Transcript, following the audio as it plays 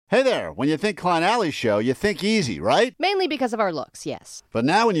Hey there, when you think Klein Alley Show, you think easy, right? Mainly because of our looks, yes. But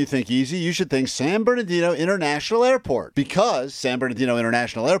now when you think easy, you should think San Bernardino International Airport. Because San Bernardino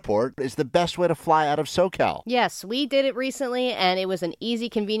International Airport is the best way to fly out of SoCal. Yes, we did it recently, and it was an easy,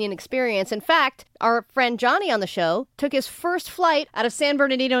 convenient experience. In fact, our friend Johnny on the show took his first flight out of San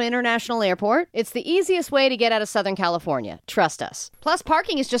Bernardino International Airport. It's the easiest way to get out of Southern California. Trust us. Plus,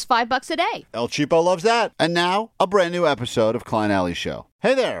 parking is just $5 a day. El Cheapo loves that. And now, a brand new episode of Klein Alley Show.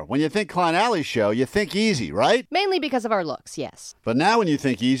 Hey there, when you think Klein Alley Show, you think easy, right? Mainly because of our looks, yes. But now when you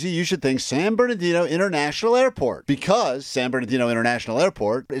think easy, you should think San Bernardino International Airport. Because San Bernardino International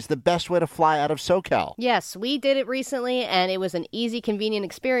Airport is the best way to fly out of SoCal. Yes, we did it recently, and it was an easy, convenient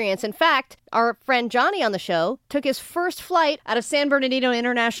experience. In fact, our friend Johnny on the show took his first flight out of San Bernardino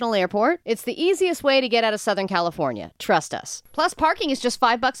International Airport. It's the easiest way to get out of Southern California. Trust us. Plus, parking is just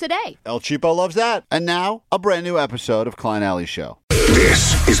 $5 a day. El Cheapo loves that. And now, a brand new episode of Klein Alley Show.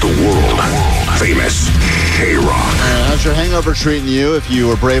 This is the world-famous K-Rock. How's your hangover treating you? If you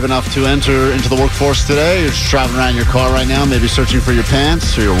were brave enough to enter into the workforce today, you're just driving around your car right now, maybe searching for your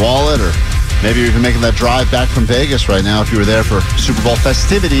pants or your wallet, or maybe you're even making that drive back from Vegas right now if you were there for Super Bowl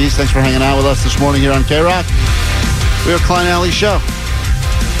festivities. Thanks for hanging out with us this morning here on K-Rock. We are Klein Alley Show.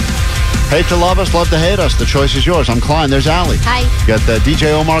 Hate to love us, love to hate us. The choice is yours. I'm Klein. There's Allie. Hi. You got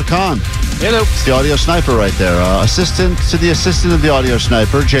DJ Omar Khan. Hello. It's the audio sniper right there. Assistant to the assistant of the audio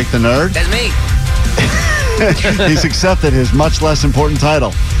sniper, Jake the Nerd. That's me. He's accepted his much less important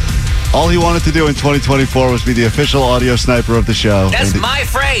title. All he wanted to do in 2024 was be the official audio sniper of the show. That's my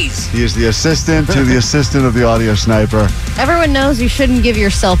phrase. He is the assistant to the assistant of the audio sniper. Everyone knows you shouldn't give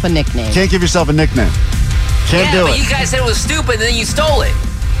yourself a nickname. Can't give yourself a nickname. Can't do but it. you guys said it was stupid, and then you stole it.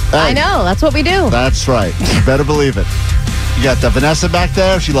 Hey, I know. That's what we do. That's right. You better believe it. You got Vanessa back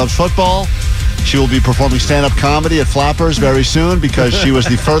there. She loves football. She will be performing stand-up comedy at Flappers very soon because she was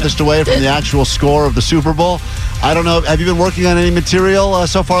the furthest away from the actual score of the Super Bowl. I don't know. Have you been working on any material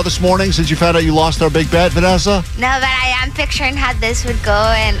so far this morning since you found out you lost our big bet, Vanessa? No, but I am picturing how this would go,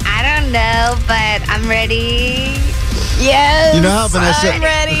 and I don't know, but I'm ready. Yes. You know how Vanessa... I'm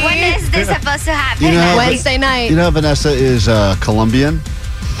ready. When is this supposed to happen? You know how Wednesday night. You know how Vanessa is Colombian?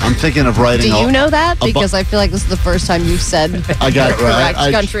 I'm thinking of writing... Do you know that? Because I feel like this is the first time you've said I got it the right.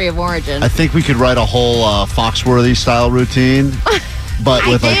 correct country of origin. I think we could write a whole Foxworthy-style routine. But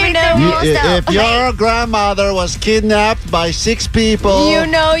with if your grandmother was kidnapped by 6 people, you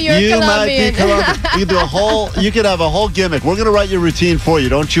know you're you Colombian. might be Colombian. You could do a whole. You could have a whole gimmick. We're gonna write your routine for you.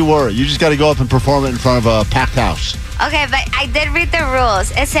 Don't you worry. You just got to go up and perform it in front of a packed house. Okay, but I did read the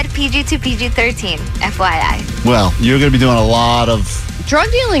rules. It said PG to PG-13, FYI. Well, you're gonna be doing a lot of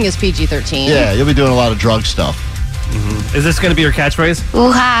Drug dealing is PG-13. Yeah, you'll be doing a lot of drug stuff. Mm-hmm. Is this going to be your catchphrase?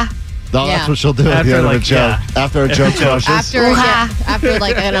 Ooh-ha. No, Yeah. that's what she'll do at the end of a joke. After a joke crushes. After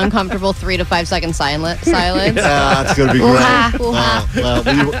like an uncomfortable 3 to 5 second silence. That's going to be great.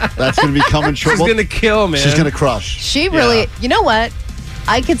 Ooh-ha. That's going to be coming short. She's going to kill, man. She's going to crush. She really, you know what?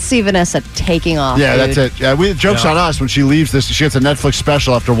 I could see Vanessa taking off. Yeah, dude. that's it. Yeah, joke's on us when she leaves this. She gets a Netflix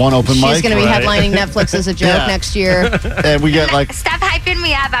special after one open mic. She's going to be headlining Netflix as a joke next year. And we get like... Stop hyping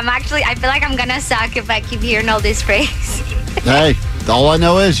me up. I feel like I'm going to suck if I keep hearing all this phrase. Hey, all I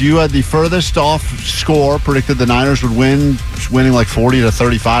know is you had the furthest off score, predicted the Niners would win, winning like 40 to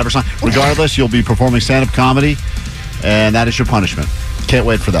 35 or something. Regardless, you'll be performing stand-up comedy, and that is your punishment. Can't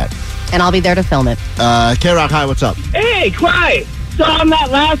wait for that. And I'll be there to film it. K-Rock, hi, what's up? Hey, Clyde. So on that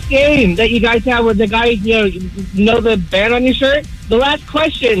last game that you guys had with the guy, you know the band on your shirt? The last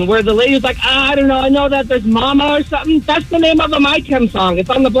question where the lady was like, I don't know, I know that there's Mama or something. That's the name of a My Chem song. It's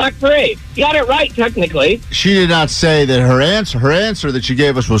on the Black Parade. You got it right, technically. She did not say that her answer that she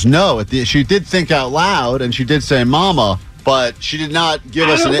gave us was no. She did think out loud, and she did say Mama, but she did not give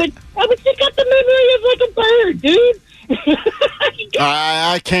us an... But she got the memory of like a bird, dude.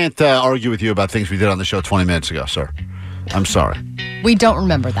 I can't argue with you about things we did on the show 20 minutes ago, sir. I'm sorry. We don't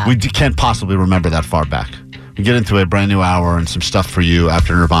remember that. We can't possibly remember that far back. We get into a brand new hour and some stuff for you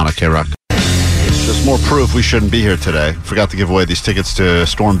after Nirvana, K-Rock. Just more proof we shouldn't be here today. Forgot to give away these tickets to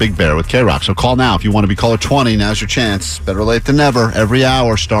Storm Big Bear with K-Rock. So call now if you want to be caller 20. Now's your chance. Better late than never. Every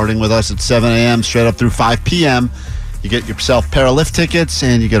hour, starting with us at 7 a.m. straight up through 5 p.m. You get yourself a pair of lift tickets,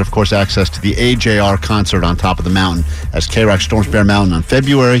 and you get, of course, access to the AJR concert on top of the mountain as K-Rock storms Bear Mountain on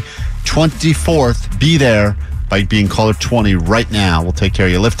February 24th. Be there by being caller 20 right now. We'll take care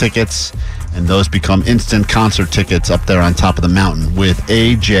of your lift tickets, and those become instant concert tickets up there on top of the mountain with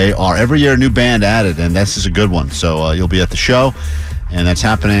AJR. Every year, a new band added, and this is a good one. So you'll be at the show, and that's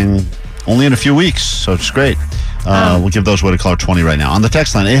happening only in a few weeks, so it's great. We'll give those away to caller 20 right now. On the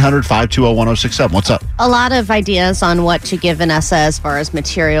text line, 800-520-1067. What's up? A lot of ideas on what to give Vanessa as far as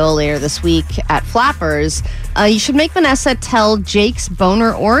material later this week at Flappers. You should make Vanessa tell Jake's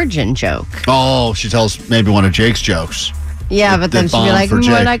boner origin joke. Oh, she tells maybe one of Jake's jokes. Yeah, but then she'll be like, more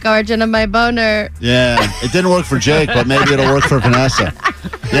Jake. like origin of my boner. Yeah, it didn't work for Jake, but maybe it'll work for Vanessa.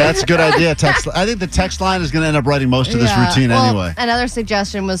 Yeah, that's a good idea. I think the text line is going to end up writing most of this routine anyway. Another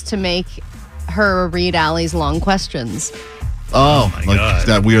suggestion was to make her read Allie's long questions. Oh, like God.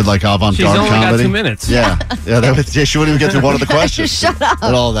 that weird, like avant-garde She's only comedy. got 2 minutes. Yeah, she wouldn't even get through one of the questions. Shut up.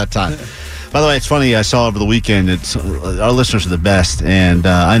 At all that time. By the way, it's funny. I saw over the weekend. It's our listeners are the best, and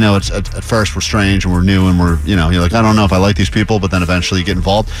I know it's at first we're strange and we're new and you're like, I don't know if I like these people, but then eventually you get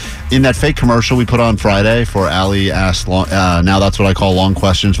involved. In that fake commercial we put on Friday for Allie Asked Now That's What I Call Long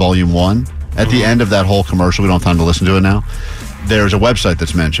Questions Volume 1. At the end of that whole commercial, we don't have time to listen to it now. There's a website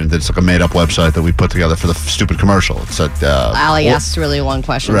that's mentioned. It's like a made-up website that we put together for the stupid commercial. It's at Allie asks really long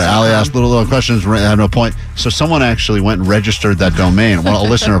questions. Right, Allie asked little questions, had no point. So someone actually went and registered that domain, a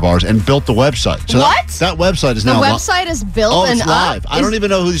listener of ours, and built the website. So What? That website is The now website is built Oh, and it's live. up? I don't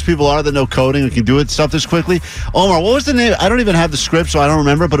even know who these people are that know coding and can do stuff this quickly. Omar, what was the name? I don't even have the script, so I don't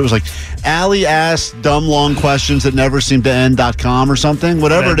remember, but it was like Allie asked dumb long questions that never seem to end.com or something.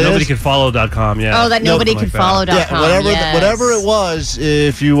 Whatever it is. Nobody can follow.com, yeah. Oh, that nobody Something could like that. follow.com. Whatever it was,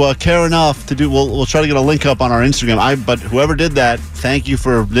 if you care enough to do, we'll try to get a link up on our Instagram. But whoever did that, thank you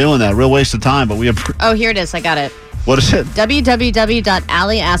for doing that. Real waste of time, but we Oh, here it is. I got it. What is it?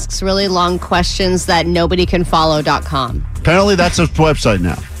 www.allieasksreallyLongquestions.nobodycanfollow.com. Apparently that's a website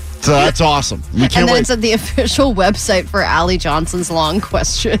now. So that's awesome. We can't And then wait. it's at the official website for Allie Johnson's long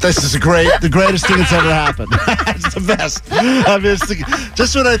questions. This is the greatest thing that's ever happened. It's the best. I mean,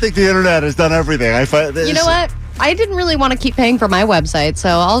 just when I think the internet has done everything, I find this. You know what? I didn't really want to keep paying for my website, so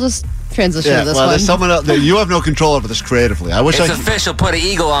I'll just transition to this one. There's someone else. You have no control over this creatively. I wish It's I could official. Put an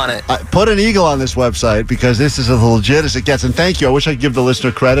eagle on it. put an eagle on this website because this is as legit as it gets. And thank you. I wish I could give the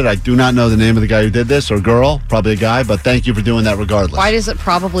listener credit. I do not know the name of the guy who did this, or girl, probably a guy, but thank you for doing that regardless. Why is it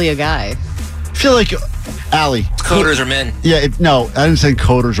probably a guy? I feel like, Allie. Coders are men. Yeah, no, I didn't say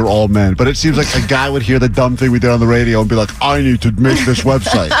coders are all men, but it seems like a guy would hear the dumb thing we did on the radio and be like, I need to make this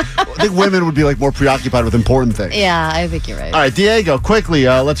website. I think women would be like more preoccupied with important things. Yeah, I think you're right. All right, Diego, quickly,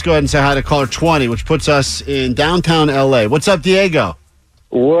 let's go ahead and say hi to caller 20, which puts us in downtown L.A. What's up, Diego?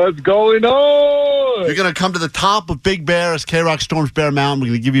 What's going on? You're going to come to the top of Big Bear as K-Rock storms Bear Mountain. We're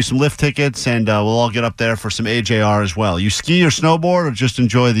going to give you some lift tickets, and we'll all get up there for some AJR as well. You ski or snowboard, or just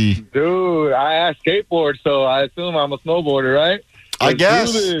enjoy the... Dude, I skateboard, so I assume I'm a snowboarder, right? I Let's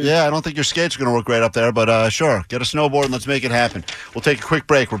guess. do this. Yeah, I don't think your skates are going to work great up there, but sure. Get a snowboard and let's make it happen. We'll take a quick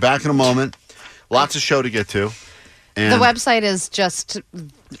break. We're back in a moment. Lots of show to get to. And The website is just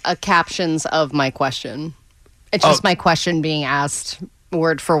captions of my question. It's just my question being asked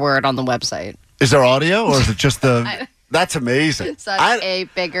word for word on the website. Is there audio, or is it just the... That's amazing. Such a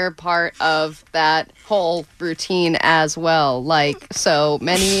bigger part of that whole routine as well. Like so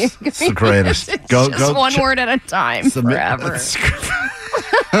many. It's the greatest. It's Go one word at a time forever. It's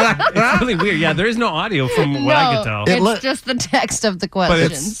really weird. Yeah, there is no audio from what I can tell. It's just the text of the But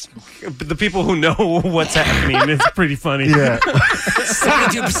questions. it's the people who know what's happening. It's pretty funny. Yeah.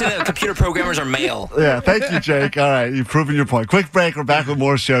 72% of computer programmers are male. Yeah, thank you, Jake. All right, you've proven your point. Quick break. We're back with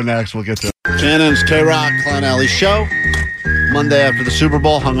more show next. We'll get to it. Shannon's K-Rock Clown Alley Show. Monday after the Super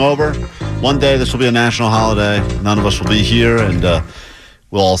Bowl, hungover. One day this will be a national holiday. None of us will be here, and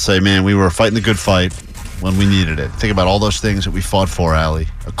we'll all say, man, we were fighting the good fight when we needed it. Think about all those things that we fought for, Allie.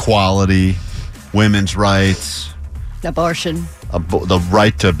 Equality, women's rights, Abortion. The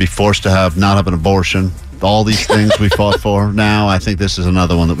right to be forced to not have an abortion. All these things we fought for. Now I think this is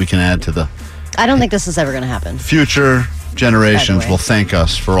another one that we can add to the I don't think this is ever going to happen. future generations. By the way. Will thank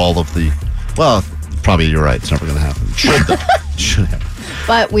us for all of the, well, probably you're right. It's never going to happen. It should, though. It should happen.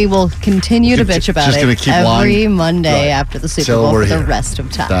 But we will continue to bitch about Just it gonna keep every lying. Monday Right. after the Super Till Bowl we're for the here. rest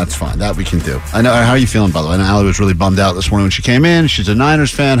of time. That's fine. That we can do. I know. How are you feeling, by the way? I know Allie was really bummed out this morning when she came in. She's a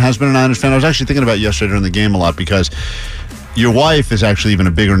Niners fan, has been a Niners fan. I was actually thinking about you yesterday during the game a lot because your wife is actually even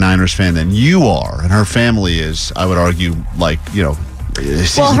a bigger Niners fan than you are, and her family is, I would argue, like,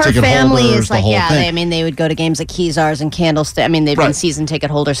 season Well, her ticket family holders, is the like, whole yeah, thing. they would go to games at Kezar's and Candlestick. I mean, they've been Right. season ticket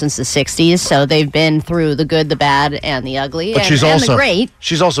holders since the 60s, so they've been through the good, the bad, and the ugly, But and, she's and also the great.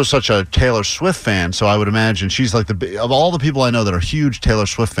 She's also such a Taylor Swift fan, so I would imagine she's like of all the people I know that are huge Taylor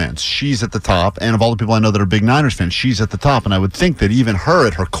Swift fans, she's at the top, and of all the people I know that are big Niners fans, she's at the top. And I would think that even her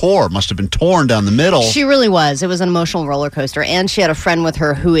at her core must have been torn down the middle. She really was. It was an emotional roller coaster, and she had a friend with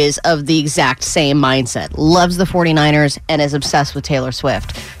her who is of the exact same mindset, loves the 49ers, and is obsessed with Taylor Taylor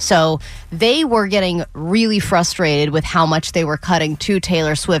Swift. So they were getting really frustrated with how much they were cutting to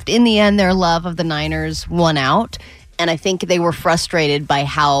Taylor Swift. In the end, their love of the Niners won out. And I think they were frustrated by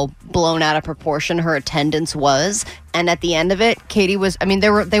how blown out of proportion her attendance was. And at the end of it, Katie was, I mean,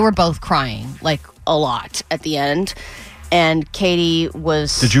 they were both crying, like a lot at the end. And Katie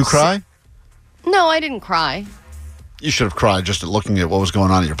was... Did you cry? No, I didn't cry. You should have cried just at looking at what was going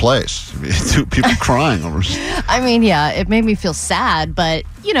on at your place. Two people crying over... I mean, yeah, it made me feel sad. But,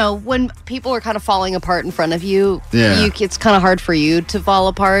 you know, when people are kind of falling apart in front of you, it's kind of hard for you to fall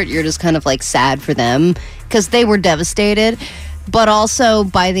apart. You're just kind of like sad for them because they were devastated. But also,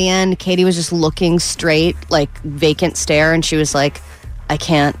 by the end, Katie was just looking straight, like vacant stare, and she was like, I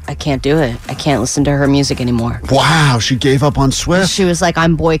can't do it. I can't listen to her music anymore. Wow, she gave up on Swift. She was like,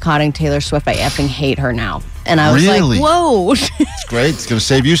 I'm boycotting Taylor Swift. I effing hate her now. And I was Really? like, whoa. It's great. It's going to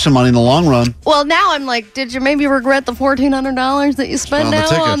save you some money in the long run. Well, now I'm like, did you maybe regret the $1,400 that you spent On the now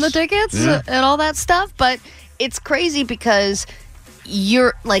tickets. on the tickets Yeah. and all that stuff? But it's crazy because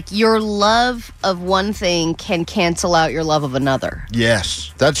your love of one thing can cancel out your love of another.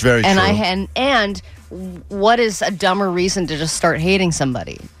 Yes, that's very And true. and what is a dumber reason to just start hating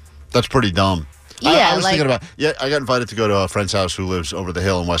somebody? That's pretty dumb. Yeah, I was like- thinking about. Yeah, I got invited to go to a friend's house who lives over the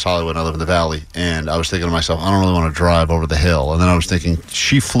hill in West Hollywood. I live in the Valley, and I was thinking to myself, I don't really want to drive over the hill. And then I was thinking,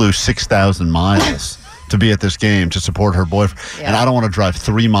 she flew 6,000 miles to be at this game to support her boyfriend, and I don't want to drive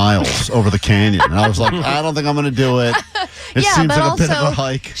 3 miles over the canyon. And I was like, I don't think I'm going to do it. It Yeah, seems but like a bit of a also,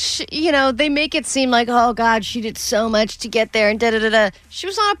 hike. you know, they make it seem like, oh, God, she did so much to get there and da-da-da-da. She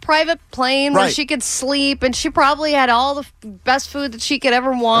was on a private plane where Right. she could sleep, and she probably had all the best food that she could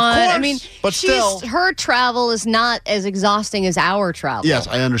ever want. Of course, I mean, but still- her travel is not as exhausting as our travel. Yes,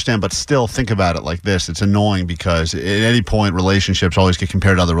 I understand, but still think about it like this. It's annoying because at any point, relationships always get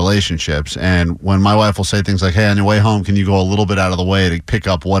compared to other relationships. And when my wife will say things like, hey, on your way home, can you go a little bit out of the way to pick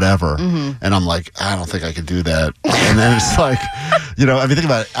up whatever? Mm-hmm. And I'm like, I don't think I could do that. And then it's like, you know, I mean, think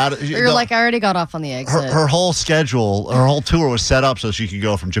about it. You're like, I already got off on the exit. her whole schedule, her whole tour was set up so she could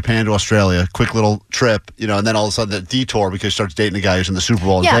go from Japan to Australia, quick little trip, you know, and then all of a sudden the detour because she starts dating a guy who's in the Super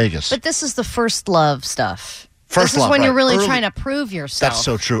Bowl in yeah, Vegas. but this is the first love stuff. First this love, is when right. you're really Early- trying to prove yourself. That's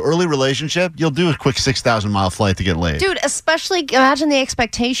so true. Early relationship, you'll do a quick 6,000-mile flight to get laid. Dude, especially imagine the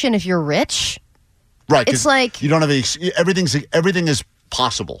expectation if you're rich. Right. 'cause It's like- you don't have everything is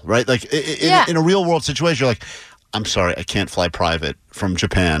possible, right? Like in a real world situation, you're like, I'm sorry, I can't fly private from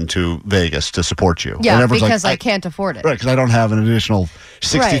Japan to Vegas to support you. Yeah, And everyone's because like, I can't afford it. Right, because I don't have an additional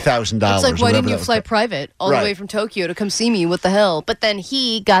 $60,000. It's like, why didn't you that fly was. private all the Right. way from Tokyo to come see me? What the hell? But then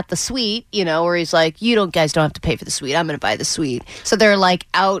he got the suite, you know, where he's like, guys don't have to pay for the suite. I'm going to buy the suite. So they're like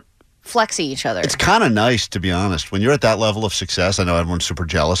out flexing each other. It's kind of nice, to be honest. When you're at that level of success, I know everyone's super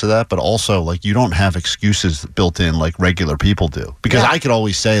jealous of that, but also, like, you don't have excuses built in like regular people do. Because I could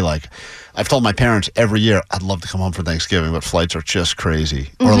always say, like, I've told my parents every year, I'd love to come home for Thanksgiving, but flights are just crazy.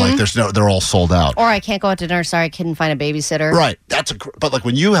 Or, like, they're all sold out. Or I can't go out to dinner. Sorry, I couldn't find a babysitter. Right. But like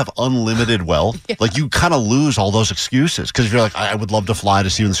when you have unlimited wealth, like you kind of lose all those excuses because if you're like, I would love to fly to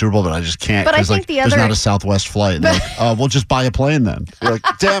see you in the Super Bowl, but I just can't. But I 'cause, think like, the there's other- not a Southwest flight. And they're like, we'll just buy a plane then. You're like,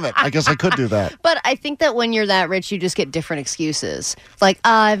 damn it, I guess I could do that. But I think that when you're that rich, you just get different excuses. Like,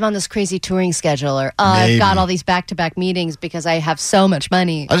 I'm on this crazy touring schedule, or I've got Maybe. all these back-to-back meetings because I have so much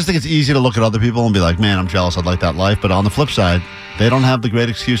money. I just think it's easy to look at other people and be like, man, I'm jealous. I'd like that life. But on the flip side, they don't have the great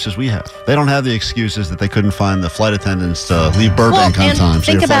excuses we have. They don't have the excuses that they couldn't find the flight attendants to leave Burbank on and time. So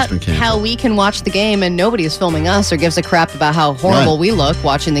think your flight's about been canceled. how we can watch the game and nobody is filming us or gives a crap about how horrible Right. we look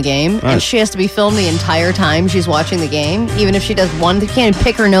watching the game. Right. And she has to be filmed the entire time she's watching the game, even if she does one. They can't even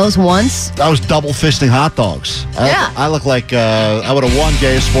pick her nose once. I was double fisting hot dogs. Yeah. I look like I would have won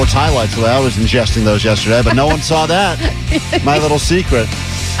Gay's Sports Highlights the way I was ingesting those yesterday, but no one saw that. My little secret.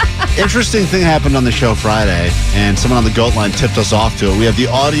 Interesting thing happened on the show Friday, and someone on the GOAT line tipped us off to it. We have the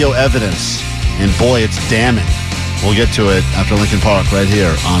audio evidence, and boy, it's damning. We'll get to it after Lincoln Park right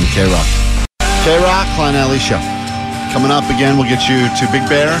here on K-Rock. K-Rock, Klein Alley Show. Coming up again, we'll get you to Big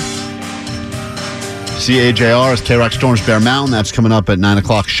Bear. CAJR is K-Rock Storms Bear Mountain. That's coming up at 9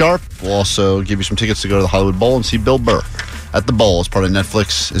 o'clock sharp. We'll also give you some tickets to go to the Hollywood Bowl and see Bill Burr at the Bowl as part of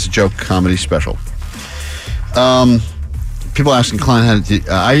Netflix Is a Joke comedy special. People asking, Klein,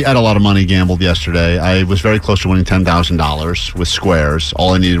 I had a lot of money gambled yesterday. I was very close to winning $10,000 with squares.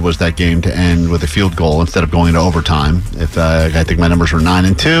 All I needed was that game to end with a field goal instead of going into overtime. If I think my numbers were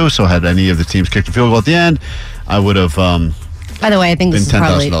 9-2, so had any of the teams kicked a field goal at the end, I would have By the way, I think been this is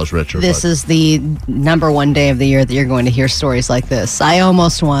probably $10,000 richer. this but- is the number one day of the year that you're going to hear stories like this. I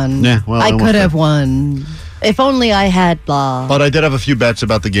almost won. Yeah, well, I I almost could did. have won. If only I had blah. But I did have a few bets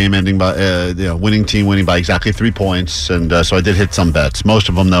about the game ending by, winning team winning by exactly 3 points. And so I did hit some bets. Most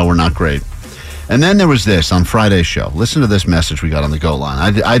of them, though, were not great. And then there was this on Friday's show. Listen to this message we got on the Go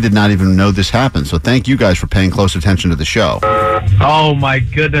line. I did not even know this happened. So thank you guys for paying close attention to the show. Oh, my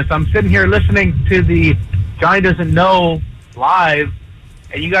goodness. I'm sitting here listening to the Johnny Doesn't Know live,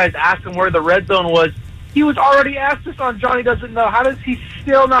 and you guys asked him where the red zone was. He was already asked this on Johnny Doesn't Know. How does he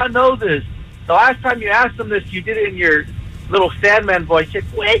still not know this? The last time you asked him this, you did it in your little Sandman voice. You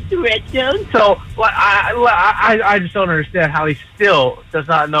said, where's the red zone? So I just don't understand how he still does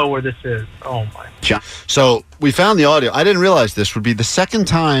not know where this is. Oh, my. So we found the audio. I didn't realize this would be the second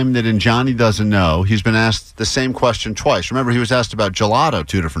time that in Johnny Doesn't Know, he's been asked the same question twice. Remember, he was asked about gelato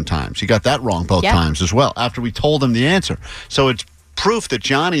 2 different times. He got that wrong both times as well, after we told him the answer. So it's proof that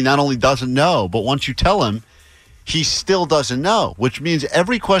Johnny not only doesn't know, but once you tell him, he still doesn't know, which means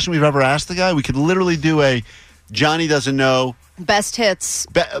every question we've ever asked the guy, we could literally do a Johnny Doesn't Know Best hits.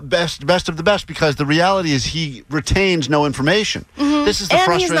 Best of the best, because the reality is he retains no information. Mm-hmm. This is the and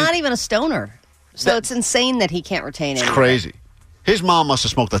frustrating. he's not even a stoner. So it's insane that he can't retain it. It's crazy. His mom must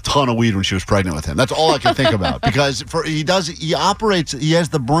have smoked a ton of weed when she was pregnant with him. That's all I can think about. Because he has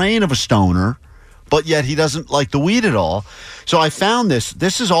the brain of a stoner, but yet he doesn't like the weed at all. So I found this.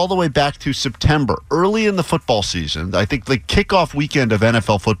 This is all the way back to September, early in the football season. I think the kickoff weekend of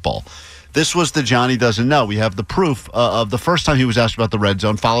NFL football. This was the Johnny Doesn't Know. We have the proof of the first time he was asked about the red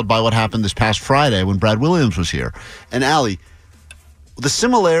zone, followed by what happened this past Friday when Brad Williams was here. And Allie, the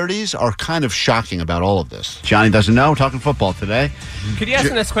similarities are kind of shocking about all of this. Johnny Doesn't Know. We're talking football today. Could you ask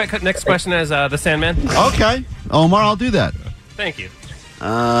the next question as the Sandman? Okay. Omar, I'll do that. Thank you.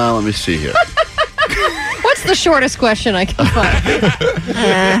 Let me see here. What's the shortest question I can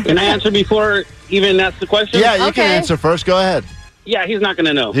find? Can I answer before even that's the question? Yeah, you can answer first. Go ahead. Yeah, he's not going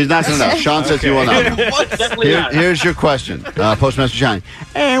to know. He's not going to know. Sean says you will know. Definitely not. Here's your question, Postmaster Johnny.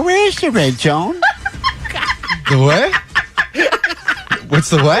 Where's the red zone? The what?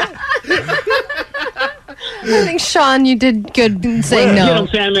 What's the what? I think, Sean, you did good in saying Get no. him,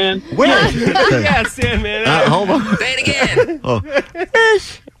 Sandman. Where? Yeah, Sandman. Hold on. Say it again.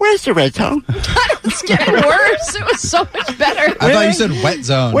 Where's the red zone? It's getting worse. It was so much better. I thought you said wet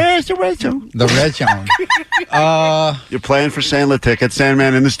zone. Where's the red zone? The red zone. You're playing for Sandler tickets.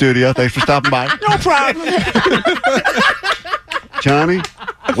 Sandman in the studio. Thanks for stopping by. No problem. Johnny,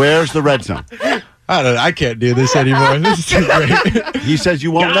 where's the red zone? I don't know. I can't do this anymore. This is too great. He says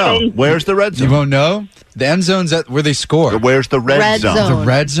you won't know. Where's the red zone? You won't know? The end zone's at where they score. Where's the red zone? The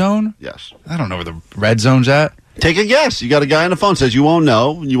red zone? Yes. I don't know where the red zone's at. Take a guess. You got a guy on the phone says you won't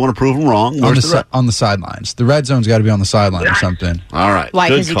know, and you want to prove him wrong. On the sidelines. The red zone's got to be on the sideline or something. All right. Why?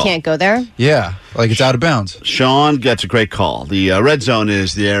 Good Because you call. can't go there? Yeah, like it's out of bounds. Sean gets a great call. The red zone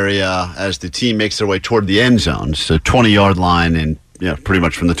is the area as the team makes their way toward the end zone. It's a 20-yard line, and pretty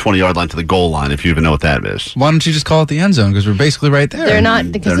much from the 20-yard line to the goal line, if you even know what that is. Why don't you just call it the end zone? Because we're basically right there. They're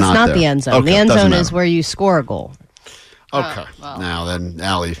not, because They're it's not not there. the end zone. Okay, the end doesn't zone matter. is where you score a goal. Okay. Now then,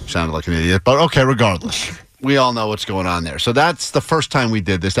 Allie sounded like an idiot. But okay, regardless. We all know what's going on there. So that's the first time we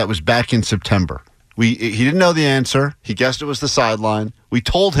did this. That was back in September. He didn't know the answer. He guessed it was the sideline. We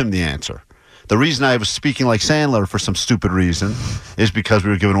told him the answer. The reason I was speaking like Sandler for some stupid reason is because we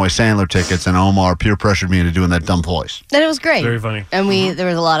were giving away Sandler tickets, and Omar peer pressured me into doing that dumb voice. And it was great. Very funny. And there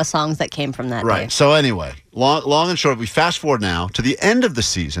was a lot of songs that came from that Right. day. So anyway, long and short, we fast forward now to the end of the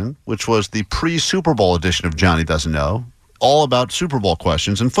season, which was the pre-Super Bowl edition of Johnny Doesn't Know, all about Super Bowl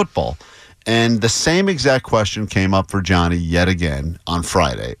questions and football. And the same exact question came up for Johnny yet again on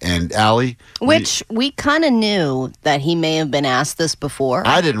Friday. And Allie, Which we kind of knew that he may have been asked this before.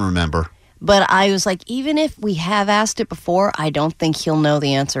 I didn't remember. But I was like, even if we have asked it before, I don't think he'll know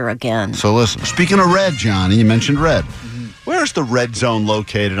the answer again. So listen, speaking of red, Johnny, you mentioned red. Where's the red zone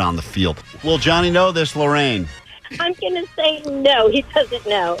located on the field? Will Johnny know this, Lorraine? I'm going to say no, he doesn't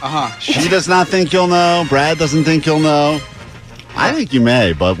know. She does not think you'll know. Brad doesn't think you'll know. I think you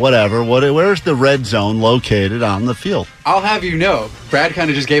may, but whatever. Where's the red zone located on the field? I'll have you know, Brad kind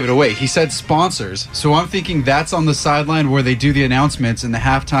of just gave it away. He said sponsors, so I'm thinking that's on the sideline where they do the announcements and the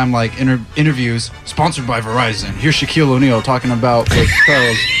halftime interviews. Sponsored by Verizon. Here's Shaquille O'Neal talking about with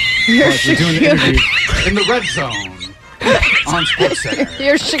Charles. We're doing the interview in the red zone on SportsCenter.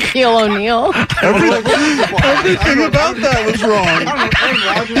 Here's Shaquille O'Neal. Everything about that was wrong.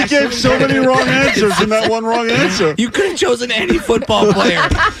 He gave so many wrong answers in that one wrong answer. You could have chosen any football player.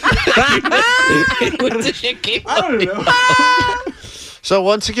 It was a Shaquille. I don't know. So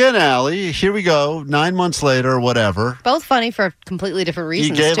once again, Allie, here we go. 9 months later, whatever. Both funny for completely different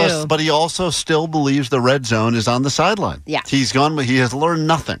reasons, He gave too. us, but he also still believes the red zone is on the sideline. Yeah. He's gone, but he has learned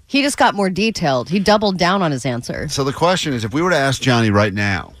nothing. He just got more detailed. He doubled down on his answer. So the question is, if we were to ask Johnny right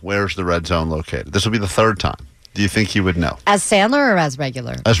now, where's the red zone located? This will be the third time. Do you think he would know? As Sandler or as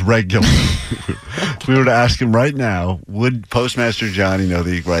regular? As regular. If we were to ask him right now, would Postmaster Johnny know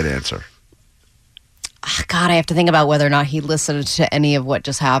the right answer? God, I have to think about whether or not he listened to any of what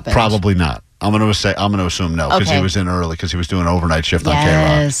just happened. Probably not. I'm going to assume no, because Okay. he was in early, because he was doing an overnight shift on K-Rock.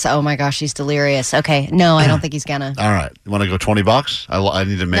 Yes. Oh my gosh, he's delirious. Okay. No, I don't think he's gonna. All right. You want to go $20? I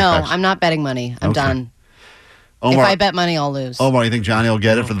need to make No, that. I'm not betting money. I'm Okay. done. Omar, If I bet money, I'll lose. Omar, you think Johnny will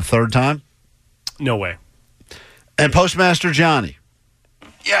get it for the third time? No way. And Postmaster Johnny.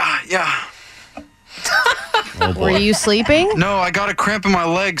 Yeah. Oh, boy. Were you sleeping? No, I got a cramp in my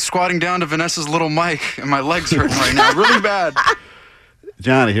leg squatting down to Vanessa's little mic, and my leg's hurting right now, really bad.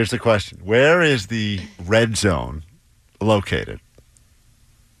 Johnny, here's the question. Where is the red zone located?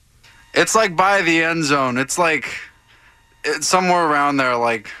 It's like by the end zone. It's somewhere around there,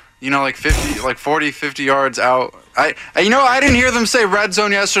 like 50, like 40, 50 yards out. I didn't hear them say red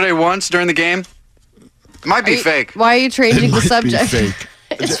zone yesterday once during the game. It might be fake. Why are you changing It the might be subject? fake.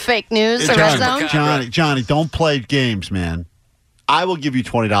 It's fake news. The red zone. Johnny, don't play games, man. I will give you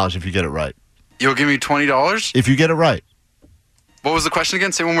 $20 if you get it right. You'll give me $20? If you get it right. What was the question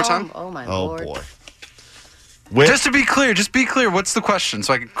again? Say it one more time. Oh my Oh, lord. boy. Just to be clear, what's the question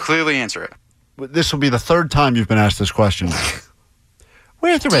so I can clearly answer it? This will be the third time you've been asked this question.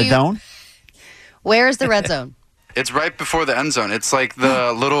 Where's the red zone? Where's the red zone? It's right before the end zone. It's like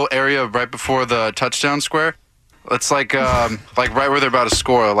the little area right before the touchdown square. It's like right where they're about to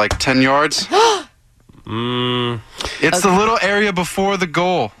score, like 10 yards. It's the little area before the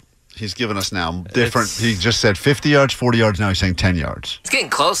goal. He's given us now different. He just said 50 yards, 40 yards. Now he's saying 10 yards. It's getting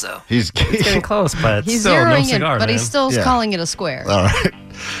close, though. He's Getting close, but He's still no zeroing cigar, it, but man. he's still Yeah. calling it a square. All right.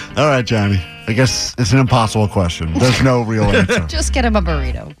 All right, Johnny. I guess it's an impossible question. There's no real answer. Just get him a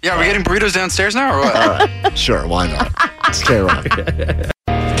burrito. Yeah, we're getting burritos downstairs now, or what? All right. Sure, why not? It's K-Rock.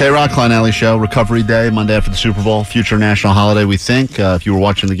 K-Rock, Klein Alley Show, Recovery Day, Monday after the Super Bowl, future national holiday, we think. If you were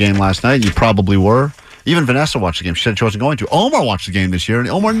watching the game last night, you probably were. Even Vanessa watched the game. She said she wasn't going to. Omar watched the game this year, and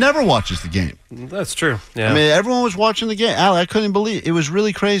Omar never watches the game. That's true. Yeah. I mean, everyone was watching the game. Allie, I couldn't believe it. It was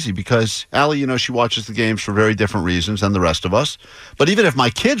really crazy because Allie, she watches the games for very different reasons than the rest of us. But even if my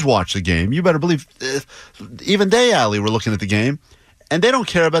kids watch the game, you better believe, even they, Allie, were looking at the game, and they don't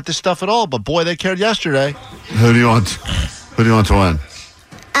care about this stuff at all. But boy, they cared yesterday. Who do you want to win?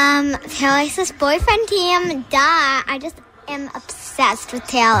 Taylor's boyfriend team. Duh. I just am obsessed with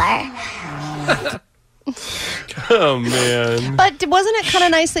Taylor. Oh, man. But wasn't it kind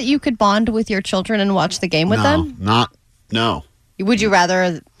of nice that you could bond with your children and watch the game with them? No. Would you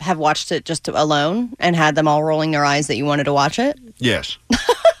rather have watched it just alone and had them all rolling their eyes that you wanted to watch it? Yes.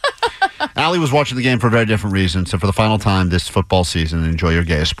 Allie was watching the game for a very different reason. So for the final time this football season, enjoy your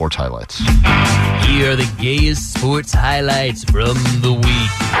gayest sports highlights. Here are the gayest sports highlights from the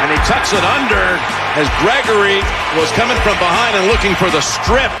week. And he tucks it under as Gregory was coming from behind and looking for the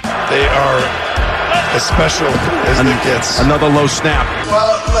strip. They are as special as it gets. Another low snap.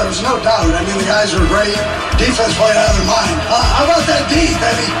 Well, there's no doubt. I mean, the guys are great. Defense played out of their mind. How about that D,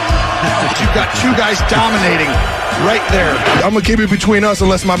 baby? You've got two guys dominating right there. I'm going to keep it between us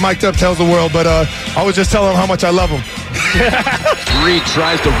unless my mic'd up tells the world, but I was just telling him how much I love him. Reed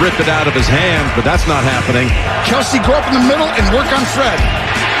tries to rip it out of his hands, but that's not happening. Kelsey, go up in the middle and work on Fred.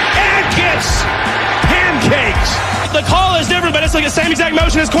 And gets pancakes. The call is different, but it's like the same exact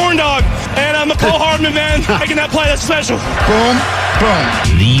motion as Corn Dog. And McCall Hardman, man, making that play, that's special. Boom,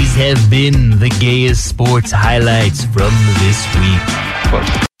 boom. These have been the gayest sports highlights from this week.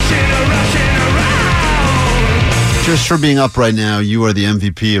 Just for being up right now, you are the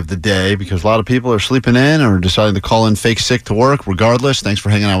MVP of the day because a lot of people are sleeping in or deciding to call in fake sick to work. Regardless, thanks for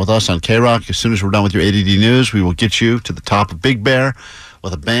hanging out with us on K-Rock. As soon as we're done with your ADD news, we will get you to the top of Big Bear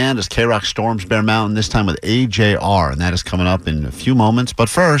with a band as K-Rock storms Bear Mountain, this time with AJR, and that is coming up in a few moments. But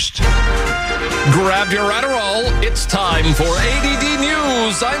first, grab your Adderall. It's time for ADD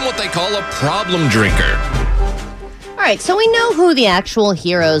News. I'm what they call a problem drinker. All right, so we know who the actual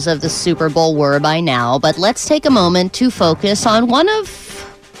heroes of the Super Bowl were by now, but let's take a moment to focus on one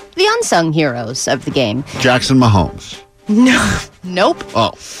of the unsung heroes of the game. Jackson Mahomes. No, nope.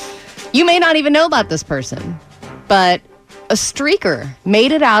 Oh. You may not even know about this person, but a streaker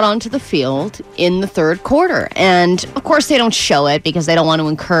made it out onto the field in the third quarter. And, of course, they don't show it because they don't want to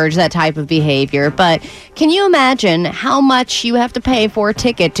encourage that type of behavior. But can you imagine how much you have to pay for a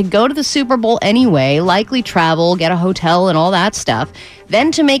ticket to go to the Super Bowl anyway, likely travel, get a hotel and all that stuff, then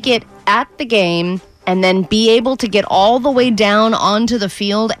to make it at the game and then be able to get all the way down onto the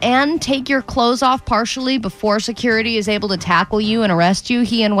field and take your clothes off partially before security is able to tackle you and arrest you?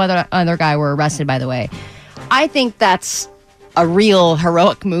 He and one other guy were arrested, by the way. I think that's a real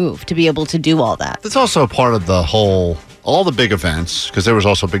heroic move to be able to do all that. It's also part of all the big events, because there was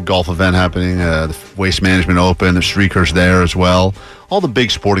also a big golf event happening, the Waste Management Open, the streakers there as well. All the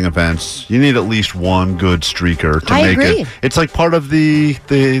big sporting events, you need at least one good streaker to make agree. it. It's like part of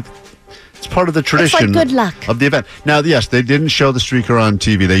it's part of the tradition it's like good luck. of the event. Now, yes, they didn't show the streaker on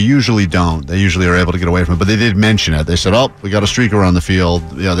TV. They usually don't. They usually are able to get away from it, but they did mention it. They said, we got a streaker on the field.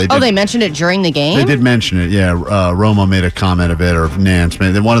 They mentioned it during the game? They did mention it, yeah. Romo made a comment of it, or Nance.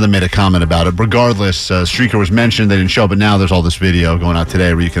 One of them made a comment about it. Regardless, streaker was mentioned. They didn't show, but now there's all this video going out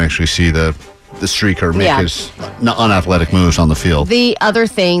today where you can actually see the streaker make his unathletic moves on the field. The other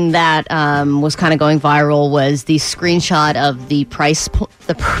thing that was kind of going viral was the screenshot of the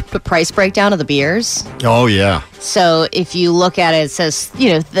price breakdown of the beers. Oh, yeah. So if you look at it, it says,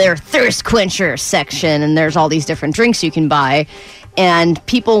 their thirst quencher section, and there's all these different drinks you can buy. And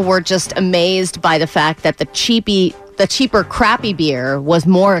people were just amazed by the fact that the cheaper crappy beer was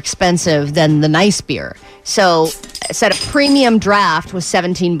more expensive than the nice beer. So it said a premium draft was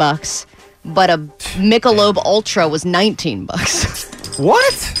 $17. But a Michelob Ultra was $19.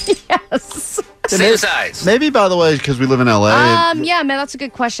 What? Yes. Same size. Maybe, by the way, because we live in L.A. Yeah, man, that's a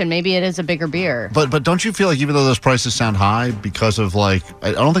good question. Maybe it is a bigger beer. But don't you feel like even though those prices sound high, because of I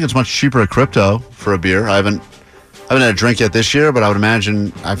don't think it's much cheaper at Crypto for a beer. I haven't had a drink yet this year, but I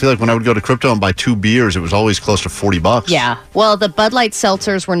feel like when I would go to Crypto and buy 2 beers, it was always close to $40. Yeah. Well, the Bud Light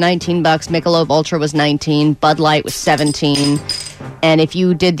seltzers were $19. Michelob Ultra was $19. Bud Light was $17. And if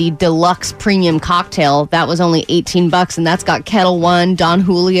you did the deluxe premium cocktail, that was only $18, and that's got Kettle One, Don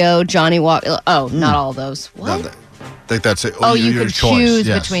Julio, Johnny Walker. Oh, not all of those. What? I think that's it. You your could choice. choose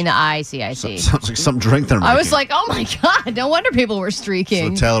Yes. between the I see. Sounds like some drink they're making. I was like, oh my God, no wonder people were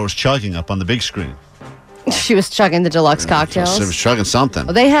streaking. So Taylor was chugging up on the big screen. She was chugging the deluxe cocktails. She was chugging something.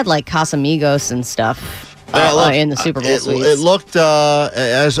 Well, they had like Casamigos and stuff in the Super Bowl suites. It looked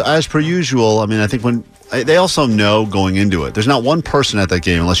as per usual. I mean, I think when they also know going into it, there's not one person at that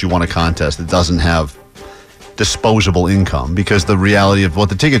game, unless you won a contest, that doesn't have disposable income, because the reality of what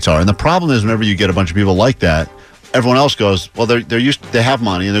the tickets are. And the problem is, whenever you get a bunch of people like that, everyone else goes, well, they have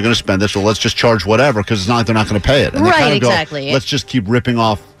money and they're going to spend it, so let's just charge whatever, because it's not like they're not going to pay it. And they kind of exactly. Let's just keep ripping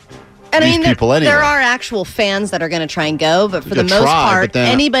off. And these people anyway. There are actual fans that are going to try and go, but for the most part,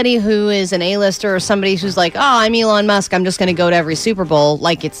 anybody who is an A-lister or somebody who's like, I'm Elon Musk, I'm just going to go to every Super Bowl,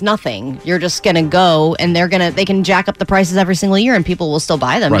 like it's nothing. You're just going to go, and they can jack up the prices every single year, and people will still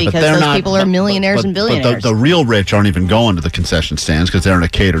buy them because those people are millionaires and billionaires. But the real rich aren't even going to the concession stands because they're in a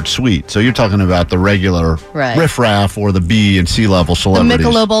catered suite. So you're talking about the regular riffraff or the B and C level celebrities. The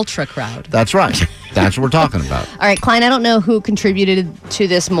Michelob Ultra crowd. That's right. That's what we're talking about. All right, Klein, I don't know who contributed to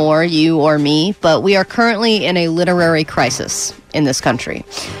this more, you or me, but we are currently in a literary crisis in this country.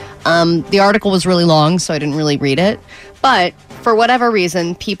 The article was really long, so I didn't really read it. But for whatever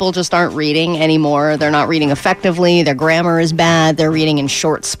reason, people just aren't reading anymore. They're not reading effectively. Their grammar is bad. They're reading in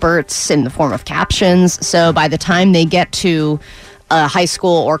short spurts in the form of captions. So by the time they get to a high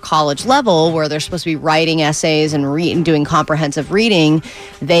school or college level where they're supposed to be writing essays and doing comprehensive reading,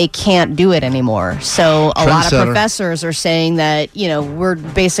 they can't do it anymore. So a lot of professors are saying that, we're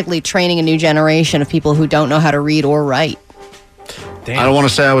basically training a new generation of people who don't know how to read or write. Damn. I don't want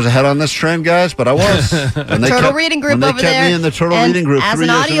to say I was ahead on this trend, guys, but I was. And Turtle Reading Group over there. Me in the Turtle Reading Group. As an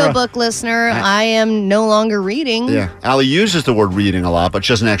audiobook listener, I am no longer reading. Yeah. Allie uses the word reading a lot, but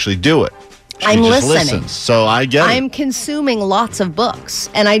she doesn't actually do it. I'm listening. Listens, so I get it. I'm consuming lots of books,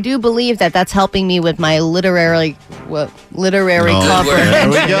 and I do believe that that's helping me with my literary cover. There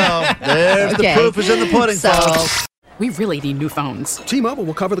we go. There's the proof is in the pudding, folks. We really need new phones. T-Mobile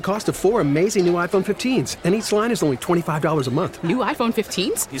will cover the cost of 4 amazing new iPhone 15s, and each line is only $25 a month. New iPhone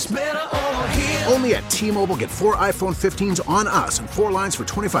 15s? It's better over here. Only at T-Mobile, get 4 iPhone 15s on us and 4 lines for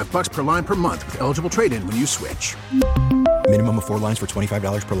 $25 per line per month with eligible trade-in when you switch. Minimum of 4 lines for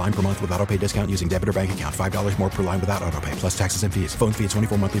 $25 per line per month with autopay discount using debit or bank account. $5 more per line without autopay, plus taxes and fees. Phone fee at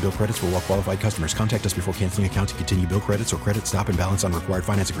 24 monthly bill credits for well-qualified customers. Contact us before canceling account to continue bill credits or credit stop and balance on required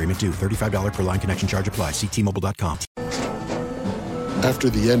finance agreement due. $35 per line connection charge applies. See T-Mobile.com. After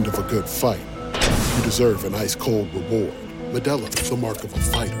the end of a good fight, you deserve an ice-cold reward. Modelo, the mark of a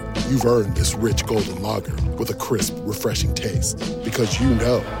fighter. You've earned this rich golden lager with a crisp, refreshing taste. Because you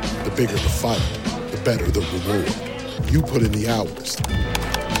know, the bigger the fight, the better the reward. You put in the hours,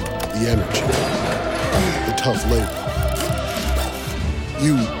 the energy, the tough labor.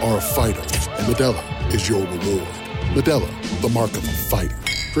 You are a fighter, and Modelo is your reward. Modelo, the mark of a fighter.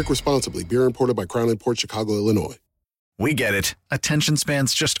 Drink responsibly. Beer imported by Crown Imports, Chicago, Illinois. We get it. Attention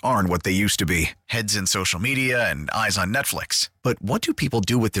spans just aren't what they used to be. Heads in social media and eyes on Netflix. But what do people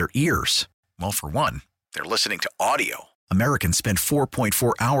do with their ears? Well, for one, they're listening to audio. Americans spend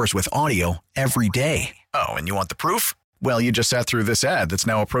 4.4 hours with audio every day. Oh, and you want the proof? Well, you just sat through this ad that's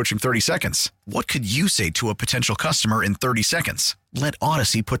now approaching 30 seconds. What could you say to a potential customer in 30 seconds? Let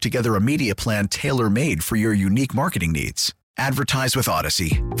Odyssey put together a media plan tailor-made for your unique marketing needs. Advertise with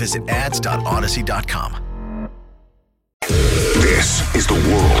Odyssey. Visit ads.odyssey.com. This is the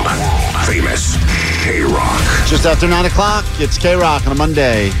world famous K-Rock. Just after 9 o'clock, it's K-Rock on a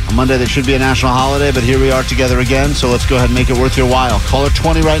Monday. A Monday that should be a national holiday, but here we are together again, so let's go ahead and make it worth your while. Caller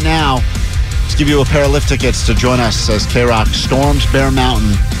 20 right now. Let's give you a pair of lift tickets to join us as K-Rock storms Bear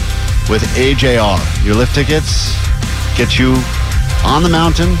Mountain with AJR. Your lift tickets get you on the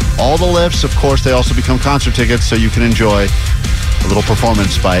mountain, all the lifts. Of course, they also become concert tickets, so you can enjoy a little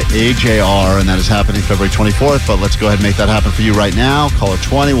performance by AJR, and that is happening February 24th, but let's go ahead and make that happen for you right now. Caller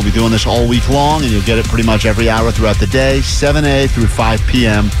 20. We'll be doing this all week long, and you'll get it pretty much every hour throughout the day, 7 a through 5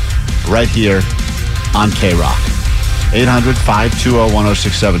 p.m., right here on K-Rock.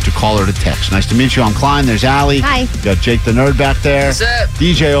 800-520-1067 to call or to text. Nice to meet you. I'm Klein. There's Allie. Hi. Got Jake the Nerd back there. What's up?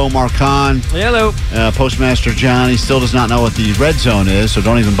 DJ Omar Khan. Hello. Postmaster Johnny still does not know what the red zone is, so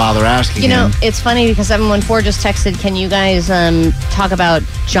don't even bother asking You know, him. it's funny because 714 just texted, can you guys talk about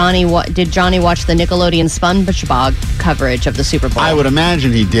Johnny? Did Johnny watch the Nickelodeon SpongeBob coverage of the Super Bowl? I would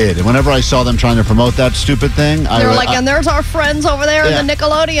imagine he did. And whenever I saw them trying to promote that stupid thing, They were like, and there's our friends over there in the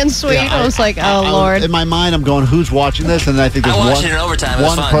Nickelodeon suite. Yeah, I was like, oh, Lord. In my mind, I'm going, who's watching this? And I think there's watched it in overtime. It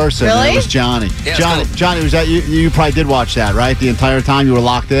was one fun. person. Really? And it was Johnny. Yeah, Johnny, cool. Johnny, was that you? You probably did watch that, right? The entire time you were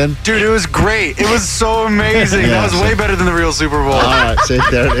locked in? Dude, it was great. It was so amazing. Yeah, that was way better than the real Super Bowl. All right, see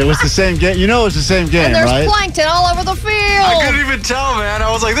there. It was the same game. You know it was the same game, And there's right? plankton all over the field. I couldn't even tell, man.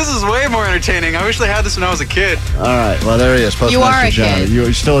 I was like, this is way more entertaining. I wish they had this when I was a kid. All right, well, there he is. Postmaster You are a Johnny. kid.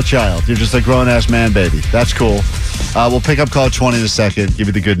 You're still a child. You're just a grown-ass man, baby. That's cool. We'll pick up call 20 in a second, give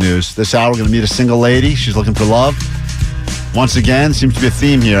you the good news. This hour, we're going to meet a single lady. She's looking for love. Once again, seems to be a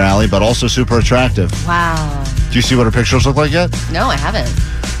theme here, Allie, but also super attractive. Wow. Do you see what her pictures look like yet? No, I haven't.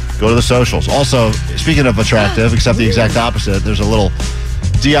 Go to the socials. Also, speaking of attractive, except the exact opposite, there's a little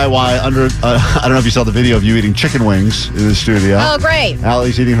DIY under... I don't know if you saw the video of you eating chicken wings in the studio. Oh, great.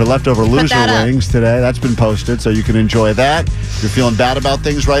 Allie's eating her leftover loser that up. wings today. That's been posted, so you can enjoy that. If you're feeling bad about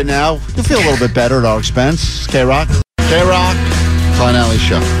things right now, you'll feel a little bit better at our expense. K-Rock. K-Rock. Klein Alley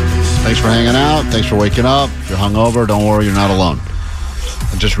Show. Thanks for hanging out. Thanks for waking up. If you're hungover, don't worry, you're not alone.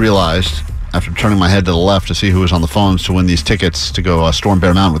 I just realized, after turning my head to the left to see who was on the phones to win these tickets to go storm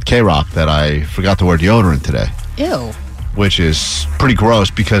Bear Mountain with K-Rock, that I forgot to wear deodorant today. Ew. Which is pretty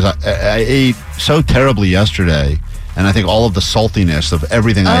gross because I ate so terribly yesterday, and I think all of the saltiness of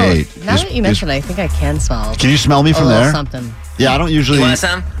everything I ate. Now that you mentioned it, I think I can smell. Can you smell me from a little there? Something. Yeah, I don't usually. You want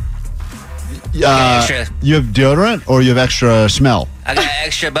some? Extra. You have deodorant or you have extra smell? I got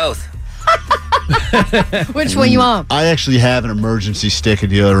extra both. Which one you want? I actually have an emergency stick of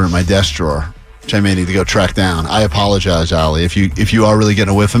deodorant in my desk drawer, which I may need to go track down. I apologize, Allie, if you are really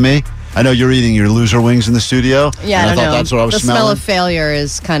getting a whiff of me. I know you're eating your loser wings in the studio. Yeah, and I thought know. that's what I was the smelling. smell of failure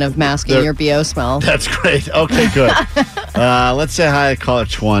is kind of masking your BO smell. That's great. Okay, good. Let's say hi to caller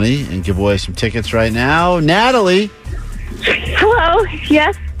 20 and give away some tickets right now. Natalie. Hello.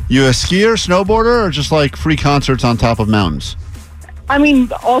 Yes. You a skier, snowboarder, or just like free concerts on top of mountains? I mean,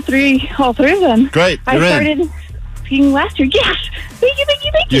 all three of them. Great. I You're in. started skiing last year. Yes. Thank you.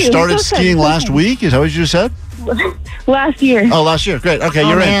 You started skiing last week? Is that what you just said? Last year. Oh, last year. Great. Okay,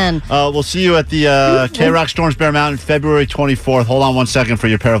 you're in. We'll see you at the K-Rock Storms Bear Mountain February 24th. Hold on 1 second for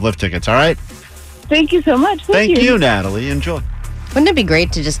your pair of lift tickets, all right? Thank you so much. Thank you, Natalie. Enjoy. Wouldn't it be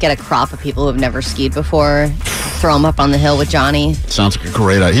great to just get a crop of people who have never skied before, throw them up on the hill with Johnny? Sounds like a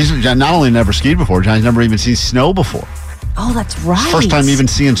great idea. He's not only never skied before, Johnny's never even seen snow before. Oh, that's right. First time even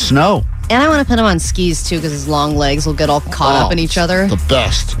seeing snow. And I want to put him on skis, too, because his long legs will get all caught up in each other. The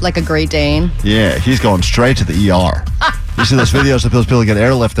best. Like a Great Dane. Yeah, he's going straight to the ER. You see those videos of those people get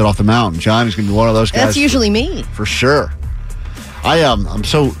airlifted off the mountain. Johnny's going to be one of those guys. That's usually me. For sure. I'm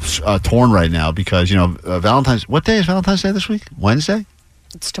so torn right now because, Valentine's... What day is Valentine's Day this week? Wednesday?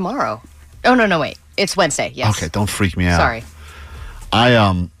 It's tomorrow. Oh, no, wait. It's Wednesday, yes. Okay, don't freak me out. Sorry.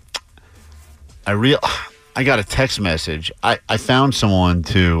 I got a text message. I found someone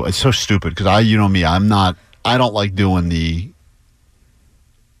to. It's so stupid because you know me. I don't like doing the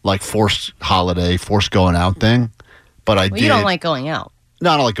like forced holiday, forced going out thing. But I did. You don't like going out.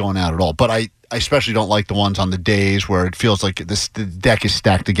 No, I don't like going out at all. But I especially don't like the ones on the days where it feels like the deck is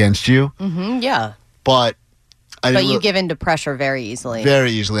stacked against you. Mm-hmm, yeah. But you give in to pressure very easily.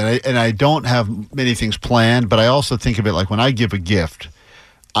 Very easily. And I don't have many things planned, but I also think of it like when I give a gift,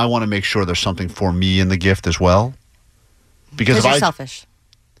 I want to make sure there's something for me in the gift as well. Because you're selfish.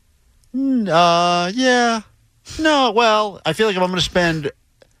 Yeah. No, well, I feel like if I'm going to spend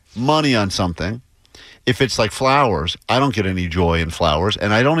money on something, if it's like flowers, I don't get any joy in flowers,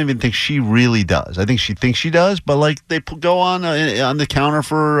 and I don't even think she really does. I think she thinks she does, but like they go on the counter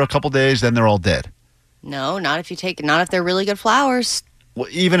for a couple days, then they're all dead. No, not if they're really good flowers. Well,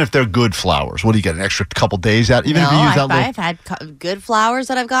 even if they're good flowers, what do you get? An extra couple days out? Even if you use I've had good flowers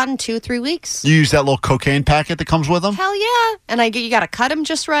that I've gotten 2-3 weeks. You use that little cocaine packet that comes with them? Hell yeah! And you got to cut them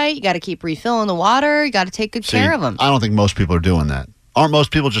just right. You got to keep refilling the water. You got to take good care of them. I don't think most people are doing that. Aren't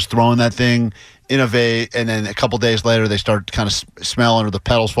most people just throwing that thing in a vase, and then a couple days later they start kind of smelling, or the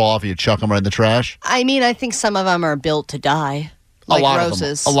petals fall off, and you chuck them right in the trash? I mean, I think some of them are built to die. Like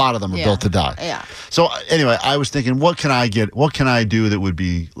roses. A lot of them are built to die. Yeah. So anyway, I was thinking, what can I get? What can I do that would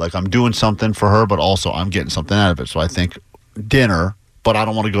be like I'm doing something for her, but also I'm getting something out of it? So I think dinner, but I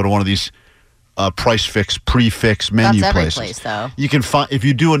don't want to go to one of these prefix menu That's places. every place, though. You can find, if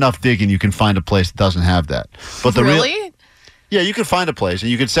you do enough digging, you can find a place that doesn't have that. But the really? Yeah, you could find a place, and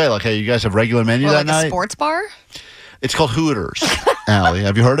you could say like, "Hey, you guys have regular menu or that like night?" A sports bar? It's called Hooters. Allie,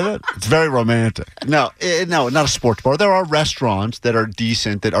 have you heard of it? It's very romantic. No, not a sports bar. There are restaurants that are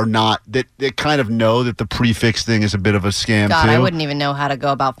decent that are not that kind of know that the prefix thing is a bit of a scam God, too. I wouldn't even know how to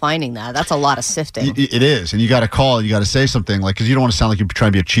go about finding that. That's a lot of sifting. It is, and you got to call. You got to say something like because you don't want to sound like you're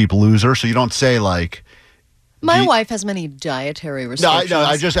trying to be a cheap loser, so you don't say like. My wife has many dietary restrictions. No,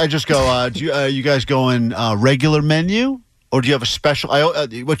 I just go. Do you guys going regular menu? Or do you have a special?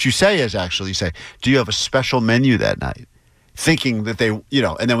 What you say is actually you say, do you have a special menu that night? Thinking that they,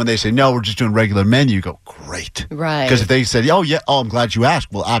 and then when they say, no, we're just doing regular menu, you go, great. Right. Because if they said, oh, yeah, I'm glad you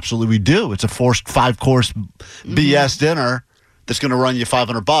asked. Well, absolutely we do. It's a forced 5-course BS dinner that's going to run you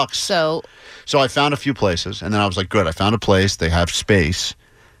 $500. So I found a few places, and then I was like, good, I found a place. They have space.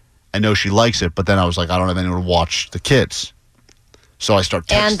 I know she likes it, but then I was like, I don't have anyone to watch the kids. So I start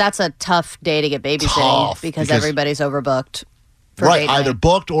texting. And that's a tough day to get babysitting because everybody's overbooked. Right, either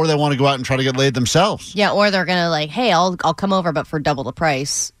booked or they want to go out and try to get laid themselves. Yeah, or they're going to like, hey, I'll come over, but for double the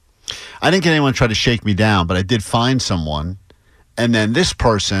price. I didn't get anyone to try to shake me down, but I did find someone. And then this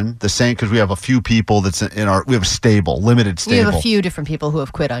person, the same, because we have a few people that's we have a stable, limited stable. We have a few different people who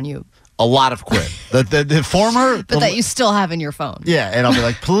have quit on you. A lot of quit. the former. But that you still have in your phone. Yeah, and I'll be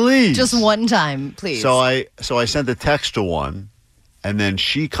like, please. Just one time, please. So I sent a text to one. And then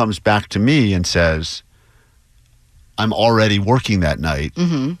she comes back to me and says, I'm already working that night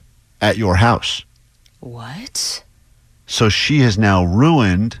at your house. What? So she has now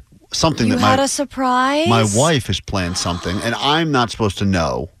ruined something you that had a surprise? My wife has planned something, and I'm not supposed to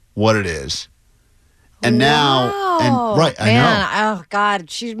know what it is. And now, I know. Oh, God,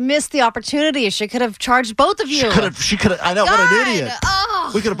 she missed the opportunity. She could have charged both of you. She could have, I know, God, what an idiot.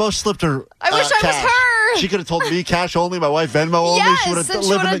 Oh. We could have both slipped her I wish I was her. She could have told me cash only, my wife Venmo only. Yes, she would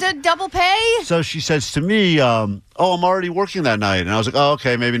have done double pay. So she says to me, I'm already working that night. And I was like, oh,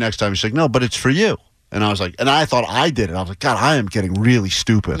 okay, maybe next time. She's like, no, but it's for you. And I was like, and I thought I did it. I was like, God, I am getting really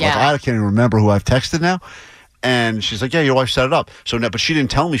stupid. Yeah. Like, I can't even remember who I've texted now. And she's like, yeah, your wife set it up. So now, but she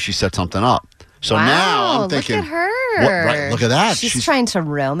didn't tell me she set something up. So now I'm thinking, look at her. Look at that. She's trying to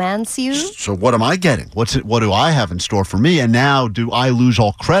romance you. So what am I getting? What do I have in store for me? And now do I lose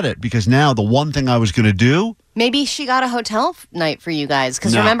all credit? Because now the one thing I was going to do. Maybe she got a hotel night for you guys.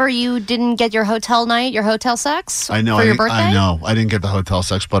 Because remember, you didn't get your hotel night, your hotel sex I know, for your birthday? I know. I didn't get the hotel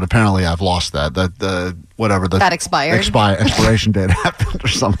sex, but apparently I've lost that. That expired. Expiration date happened or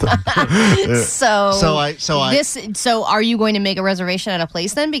something. So are you going to make a reservation at a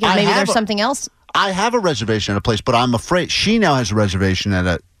place then? Because maybe there's something else. I have a reservation at a place, but I'm afraid she now has a reservation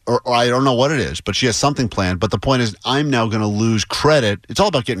at or I don't know what it is, but she has something planned. But the point is, I'm now going to lose credit. It's all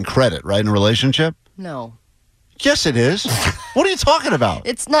about getting credit, right, in a relationship? No. Yes, it is. What are you talking about?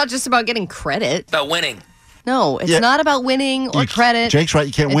 It's not just about getting credit. About winning. No, it's not about winning or credit. Jake's right.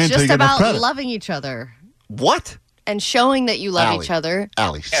 You can't win until you get enough credit. It's just about loving each other. What? And showing that you love each other.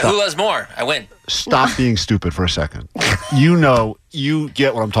 Allie, stop. Yeah, who loves more? I win. Stop being stupid for a second. You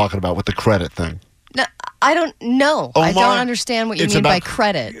get what I'm talking about with the credit thing. No, I don't know. I Omar, don't understand what you it's mean by about-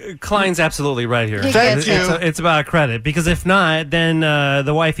 credit. Klein's absolutely right here. Thank you. It's about credit, because if not, then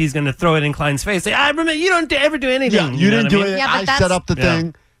the wifey's going to throw it in Klein's face. Say, I remember you don't ever do anything. Yeah, you didn't know do what I mean? it. Yeah, but I that's- set up the Yeah.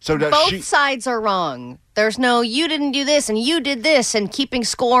 thing. So does Both she? sides are wrong. There's no, you didn't do this and you did this and keeping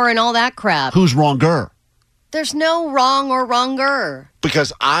score and all that crap. Who's wronger? There's no wrong or wronger.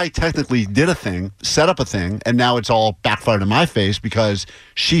 Because I technically did a thing, set up a thing, and now it's all backfired in my face because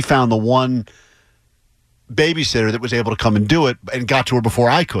she found the one babysitter that was able to come and do it and got to her before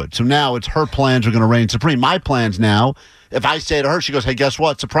I could. So now it's her plans are going to reign supreme. My plans now, if I say to her, she goes, hey, guess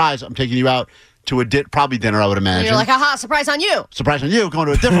what? Surprise, I'm taking you out to a probably dinner, I would And imagine. you're like, haha, surprise on you. Surprise on you, going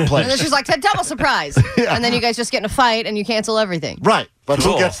to a different place. And then she's like, double surprise. Yeah. And then you guys just get in a fight and you cancel everything. Right, but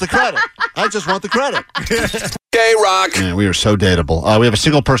Cool. who gets the credit? I just want the credit. K-Rock. Man, we are so dateable. We have a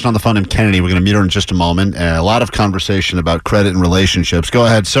single person on the phone named Kennedy. We're going to meet her in just a moment. A lot of conversation about credit and relationships. Go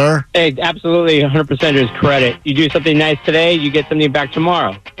ahead, sir. Hey, absolutely 100% is credit. You do something nice today, you get something back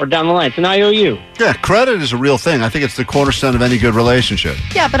tomorrow or down the line. It's an IOU. Yeah, credit is a real thing. I think it's the cornerstone of any good relationship.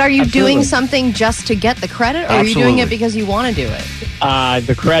 Yeah, but are you Absolutely. doing something just to get the credit, or are you doing Absolutely. it because you want to do it?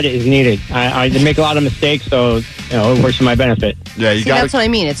 The credit is needed. I make a lot of mistakes, so it works to my benefit. Yeah, you See, got that's what I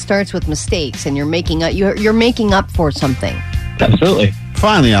mean. It starts with mistakes, and you're making up for something. Absolutely.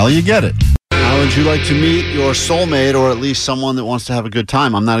 Finally, Allie, you get it. How would you like to meet your soulmate, or at least someone that wants to have a good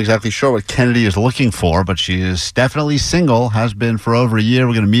time? I'm not exactly sure what Kennedy is looking for, but she is definitely single, has been for over a year.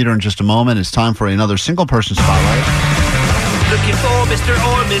 We're going to meet her in just a moment. It's time for another single person spotlight. Looking for Mr.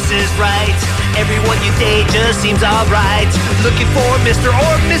 or Mrs. Right. Everyone you date just seems alright. Looking for Mr.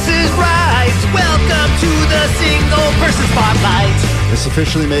 or Mrs. Right. Welcome to the Single Person Spotlight. This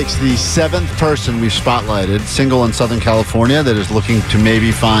officially makes the 7th person we've spotlighted, single in Southern California, that is looking to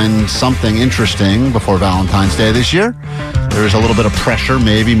maybe find something interesting before Valentine's Day this year. There is a little bit of pressure,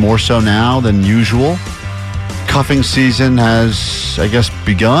 maybe more so now than usual. Cuffing season has, I guess,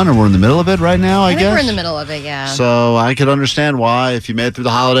 begun, or we're in the middle of it right now, I think guess. we're in the middle of it, yeah. So I could understand why, if you made it through the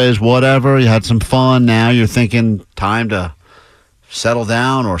holidays, whatever, you had some fun, now you're thinking time to settle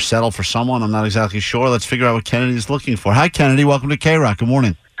down or settle for someone. I'm not exactly sure. Let's figure out what Kennedy's looking for. Hi, Kennedy. Welcome to K-Rock. Good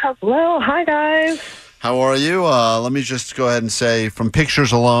morning. Hello. Hi, guys. How are you? Let me just go ahead and say, from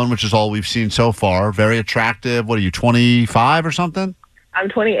pictures alone, which is all we've seen so far, very attractive. What are you, 25 or something? I'm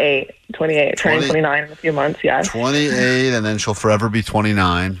 28, turning 29 in a few months, yes. 28, and then she'll forever be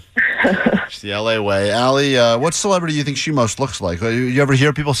 29. It's the LA way. Allie, what celebrity do you think she most looks like? You ever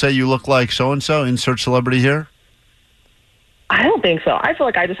hear people say you look like so-and-so? Insert celebrity here. I don't think so. I feel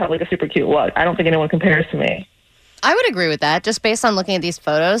like I just have like a super cute look. I don't think anyone compares to me. I would agree with that. Just based on looking at these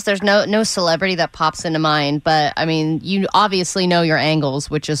photos, there's no celebrity that pops into mind. But, I mean, you obviously know your angles,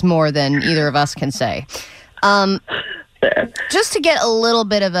 which is more than either of us can say. Just to get a little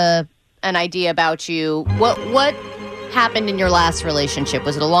bit of an idea about you, what happened in your last relationship?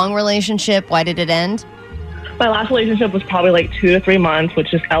 Was it a long relationship? Why did it end? My last relationship was probably like 2 to 3 months,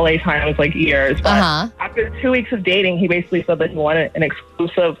 which is LA time was like years. But after 2 weeks of dating, he basically said that he wanted an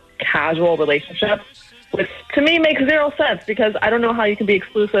exclusive, casual relationship, which to me makes zero sense because I don't know how you can be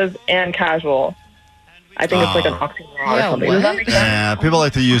exclusive and casual. I think it's like an oxymoron or something. Does that make sense? Yeah, people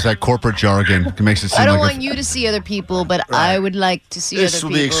like to use that corporate jargon. It makes it seem I don't like want you to see other people, but I would like to see this other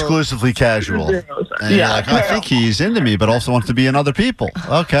will people. be exclusively casual. And you're like, I think he's into me, but also wants to be in other people.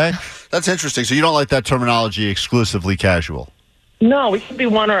 Okay, that's interesting. So you don't like that terminology, exclusively casual? No, we can be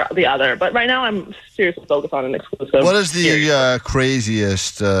one or the other. But right now I'm seriously focused on an exclusive. What is the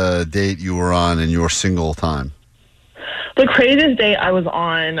craziest date you were on in your single time? The craziest date I was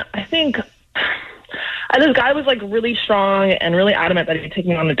on, I think... this guy was like really strong and really adamant that he'd take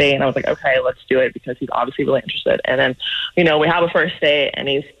me on a date, and I was like, okay, let's do it because he's obviously really interested. And then, we have a first date, and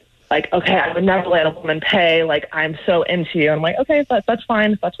he's like, okay, I would never let a woman pay. Like, I'm so into you. And I'm like, okay, that's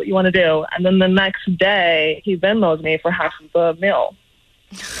fine if that's what you want to do. And then the next day, he Venmos me for half of the meal.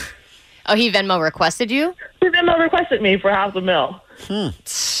 Oh, he Venmo requested you? He Venmo requested me for half the meal.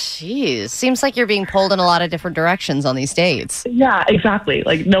 Jeez, seems like you're being pulled in a lot of different directions on these dates. Yeah, exactly.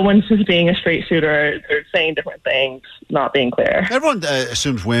 Like, no one's just being a straight shooter. They're saying different things, not being clear. Everyone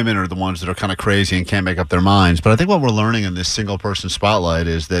assumes women are the ones that are kind of crazy and can't make up their minds. But I think what we're learning in this single person spotlight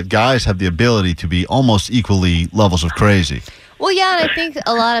is that guys have the ability to be almost equally levels of crazy. Well, yeah, and I think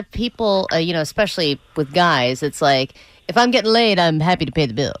a lot of people, especially with guys, it's like, if I'm getting laid, I'm happy to pay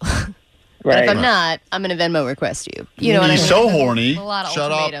the bill. But if I'm not, I'm going to Venmo request you. You know what I mean? He's so horny. A lot of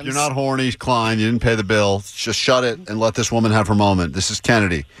Shut up. ultimatums. You're not horny, Klein. You didn't pay the bill. Just shut it and let this woman have her moment. This is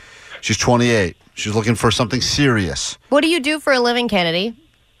Kennedy. She's 28. She's looking for something serious. What do you do for a living, Kennedy?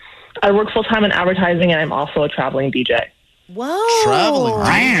 I work full-time in advertising, and I'm also a traveling DJ. Whoa. Traveling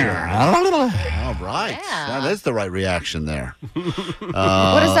DJ. All right. Yeah. That is the right reaction there.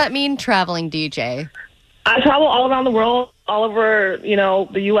 What does that mean, traveling DJ? I travel all around the world, all over, the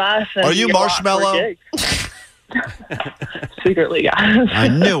U.S. And Are you get a lot for Marshmello? gigs. Secretly, yeah. I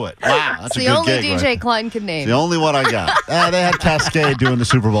knew it. Wow, that's It's a the good only gig. DJ right? Klein could name. The only one I got. They had Cascade doing the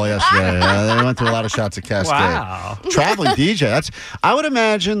Super Bowl yesterday. They went to a lot of shots at Cascade. Wow. Traveling DJ. I would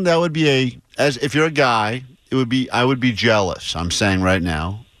imagine that would be if you're a guy, I would be jealous. I'm saying right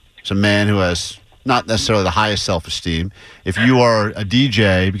now. It's a man who has not necessarily the highest self-esteem. If you are a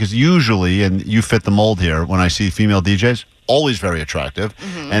DJ, because usually, and you fit the mold here, when I see female DJs, always very attractive,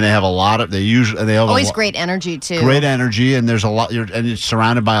 and they have Always great energy, too. Great energy, and there's a lot. And you're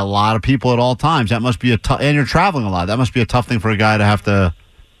surrounded by a lot of people at all times. That must be and you're traveling a lot. That must be a tough thing for a guy to have to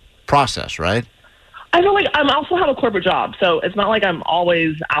process, right? I feel like I also have a corporate job, so it's not like I'm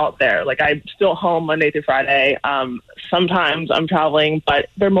always out there. Like, I'm still home Monday through Friday. Sometimes I'm traveling, but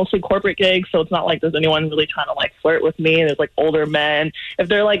they're mostly corporate gigs, so it's not like there's anyone really trying to, flirt with me. There's, older men. If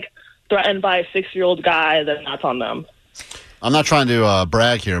they're, threatened by a 6-year-old guy, then that's on them. I'm not trying to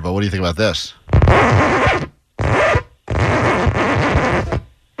brag here, but what do you think about this?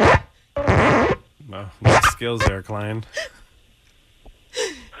 Well, nice skills there, Klein.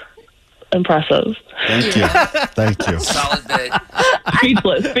 Impressive. Thank you. Thank you. Solid bit.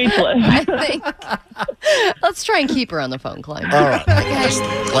 Speechless. I think. Let's try and keep her on the phone, Klein. All right. Just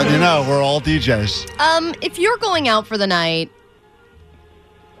letting you know, we're all DJs. If you're going out for the night,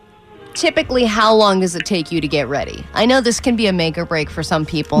 typically how long does it take you to get ready? I know this can be a make or break for some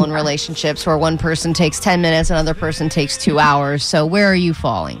people in relationships where one person takes 10 minutes, another person takes 2 hours. So where are you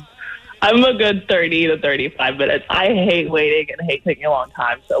falling? I'm a good 30 to 35 minutes. I hate waiting and hate taking a long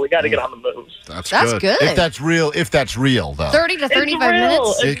time, so we got to get on the move. That's good. If that's real, though. 30 to 35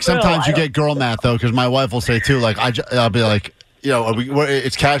 minutes? Sometimes you get girl math, though, because my wife will say, too, I'll be like,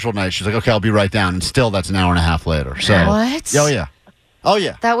 it's casual night. She's like, okay, I'll be right down. And still, that's an hour and a half later. So, What? Oh, yeah. Oh,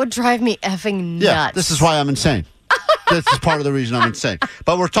 yeah. That would drive me effing nuts. Yeah, this is why I'm insane. This is part of the reason I'm insane.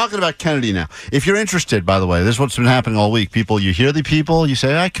 But we're talking about Kennedy now. If you're interested, by the way, this is what's been happening all week. You hear the people, you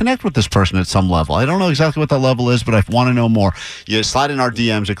say, I connect with this person at some level. I don't know exactly what that level is, but I want to know more. You slide in our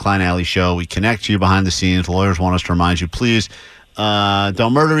DMs at Klein Alley Show. We connect you behind the scenes. Lawyers want us to remind you, please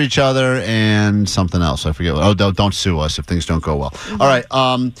don't murder each other and something else. I forget. Don't sue us if things don't go well. All right.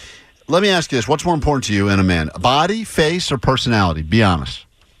 Let me ask you this. What's more important to you in a man? Body, face, or personality? Be honest.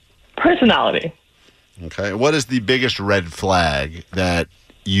 Personality. Okay. What is the biggest red flag that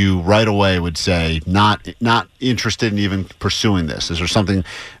you right away would say not interested in even pursuing this? Is there something,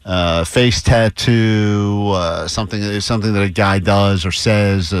 face tattoo, something that a guy does or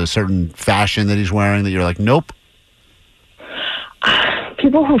says, a certain fashion that he's wearing that you're like, nope?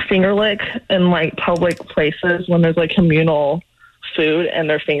 People who finger lick in public places when there's communal food and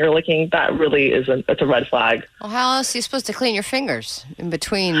they're finger licking, that really it's a red flag. Well, how else are you supposed to clean your fingers in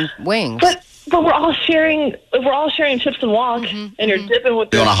between wings? But we're all sharing chips and wok, and you're dipping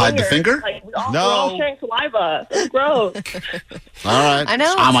with your You want to hide the finger? We're all sharing saliva. That's gross. All right. I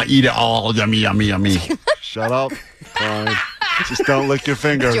know. I'm going to eat it all. Yummy, yummy, yummy. Shut up. Fine. Just don't lick your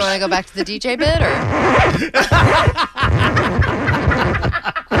fingers. Do you want to go back to the DJ bit,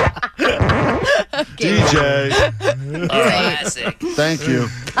 DJ. Classic. Thank you.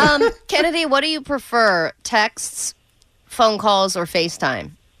 Kennedy, what do you prefer? Texts, phone calls, or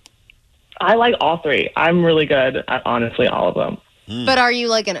FaceTime? I like all three. I'm really good at, honestly, all of them. But are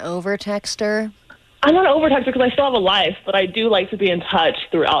you an over-texter? I'm not an over-texter because I still have a life, but I do like to be in touch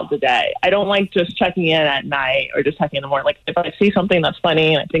throughout the day. I don't like just checking in at night or just checking in the morning. If I see something that's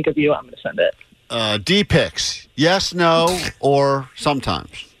funny and I think of you, I'm going to send it. D-pics. Yes, no, or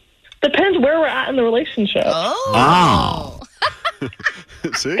sometimes. Depends where we're at in the relationship. Oh.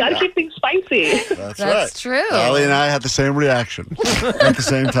 See? Gotta keep things spicy. That's right. True. Allie and I had the same reaction at the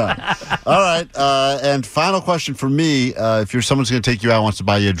same time. All right. And final question for me. If someone's going to take you out, wants to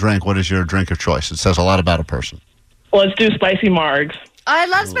buy you a drink, what is your drink of choice? It says a lot about a person. Let's do spicy margs. I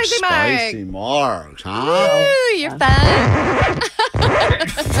love spicy margs. Spicy margs, huh? Woo, you're fun.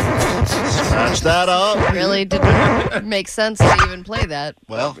 Scratch that up. Really didn't make sense to even play that.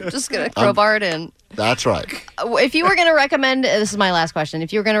 Well, I'm just going to crowbar it in. That's right. If you were going to recommend, this is my last question,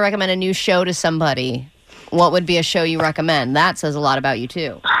 if you were going to recommend a new show to somebody, what would be a show you recommend? That says a lot about you,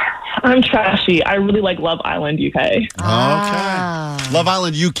 too. I'm trashy. I really like Love Island UK. Okay. Love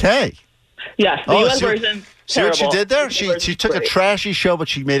Island UK. Yes, the US version. See what she Terrible. did there? She took a trashy show, but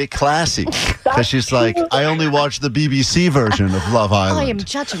she made it classy. Because she's like, I only watched the BBC version of Love Island. I am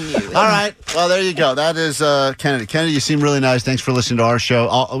judging you. All right. Well, there you go. That is Kennedy. Kennedy, you seem really nice. Thanks for listening to our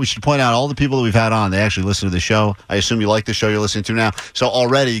show. We should point out all the people that we've had on, they actually listen to the show. I assume you like the show you're listening to now. So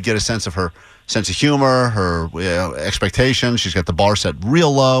already you get a sense of her sense of humor, her expectations. She's got the bar set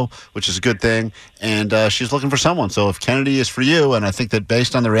real low, which is a good thing. And she's looking for someone. So if Kennedy is for you, and I think that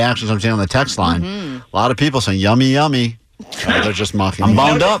based on the reactions I'm seeing on the text line, a lot of people saying, yummy, yummy. They're just mocking me. I'm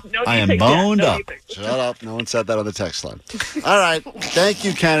boned up. I am boned up. Shut up. No one said that on the text line. All right. Thank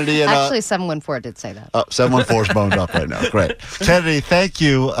you, Kennedy. And, Actually, 714 did say that. 714 is boned up right now. Great. Kennedy, thank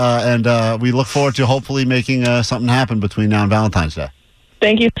you. And we look forward to hopefully making something happen between now and Valentine's Day.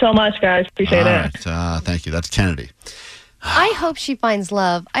 Thank you so much, guys. Appreciate it. All right. Thank you. That's Kennedy. I hope she finds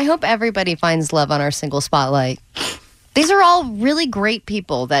love. I hope everybody finds love on our single spotlight. These are all really great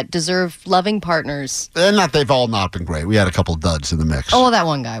people that deserve loving partners. They've all not been great. We had a couple duds in the mix. Oh, that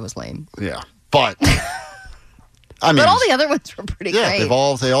one guy was lame. Yeah. But I mean, but all the other ones were pretty great.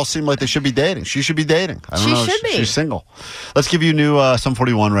 They all seem like they should be dating. She should be dating. I don't know. She should be. She's single. Let's give you new Sum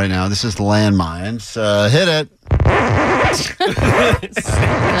 41 right now. This is Landmines. Hit it.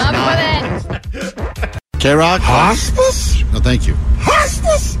 K-Rock? Hospice? No, thank you.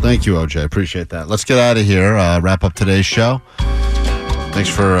 Hospice? Thank you, OJ. Appreciate that. Let's get out of here. Wrap up today's show. Thanks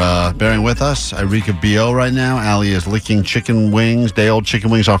for bearing with us. Irika B.O. right now. Allie is licking chicken wings, day-old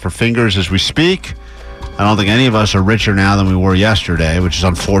chicken wings off her fingers as we speak. I don't think any of us are richer now than we were yesterday, which is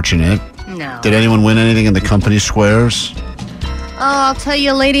unfortunate. No. Did anyone win anything in the company squares? I'll tell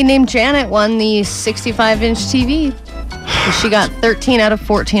you, a lady named Janet won the 65-inch TV. She got 13 out of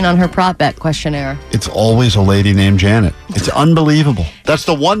 14 on her prop bet questionnaire. It's always a lady named Janet. It's unbelievable. That's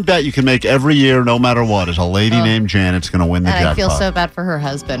the one bet you can make every year, no matter what, is a lady named Janet's going to win the And jackpot. I feel so bad for her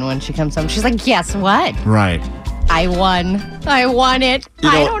husband when she comes home. She's like, guess what? Right. I won it.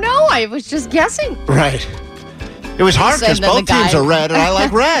 I don't know. I was just guessing. Right. It was hard because both teams are red, and I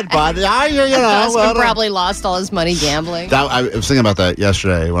like red, but The husband probably lost all his money gambling. I was thinking about that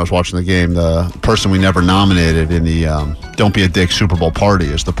yesterday when I was watching the game. The person we never nominated in the Don't Be a Dick Super Bowl party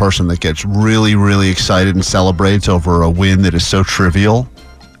is the person that gets really, really excited and celebrates over a win that is so trivial.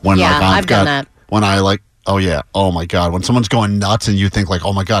 When I've done that. When I like, oh yeah, oh my God. When someone's going nuts and you think like,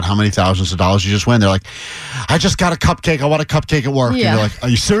 oh my God, how many thousands of dollars you just win? They're like, I just got a cupcake. I want a cupcake at work. Yeah. And you're like, are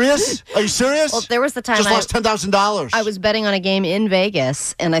you serious? Are you serious? Well, there was the time just lost $10,000. I was betting on a game in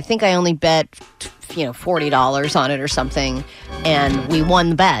Vegas, and I think I only bet, $40 on it or something, and we won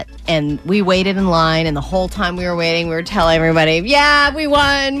the bet. And we waited in line, and the whole time we were waiting, we were telling everybody, yeah, we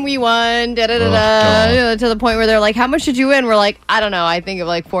won, da-da-da-da, to the point where they're like, how much did you win? We're like, I don't know, I think of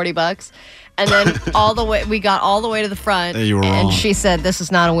like $40. And then we got all the way to the front, you were and wrong. she said, this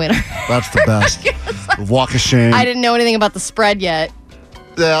is not a winner. That's the best. Walk of shame. I didn't know anything about the spread yet.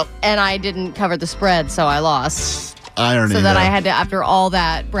 Yeah. And I didn't cover the spread, so I lost. Irony. So then there. I had to, after all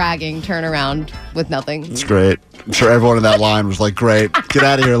that bragging, turn around with nothing. It's great. I'm sure everyone in that line was like, great, get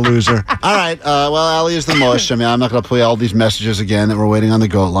out of here, loser. All right. Well, Allie is the mush. I mean, I'm not going to play all these messages again that we're waiting on the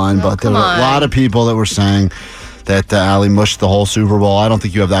GOAT line, but there were a lot of people that were saying that Allie mushed the whole Super Bowl. I don't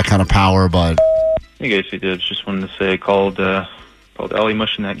think you have that kind of power, but... I guess he did. Just wanted to say I called Allie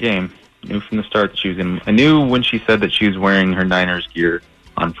Mush in that game. Knew from the start that she was going to... I knew when she said that she was wearing her Niners gear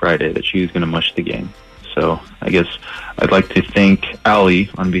on Friday that she was going to mush the game. So I guess I'd like to thank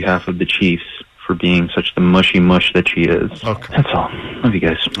Allie on behalf of the Chiefs for being such the mushy mush that she is. Okay. That's all. Love you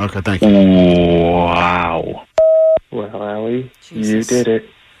guys. Okay, thank you. Wow. Well, Allie, you did it.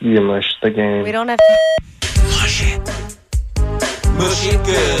 You mushed the game. We don't have to... Mush it. Mush it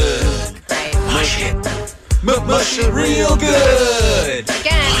good. Great. Mush it. Mush it real good.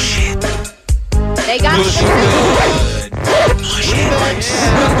 Again. Mush it. They got Mush it good. Mush it.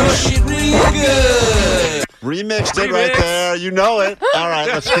 Mush it real good. Remixed it right there. You know it. All right,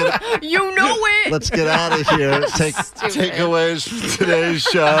 let's get... You know it. Let's get out of here. Takeaways from today's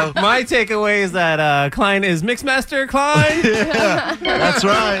show. My takeaway is that Klein is Mixmaster Klein. Yeah, that's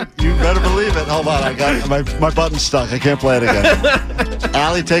right. You better believe it. Hold on, I got my button's stuck. I can't play it again.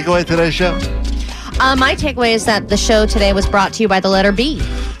 Allie, takeaway today's show? My takeaway is that the show today was brought to you by the letter B.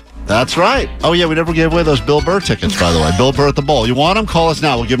 That's right. Oh, yeah, we never gave away those Bill Burr tickets, by the way. Bill Burr at the Bowl. You want them? Call us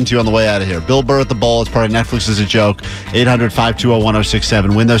now. We'll give them to you on the way out of here. Bill Burr at the Bowl. It's part of Netflix is a Joke.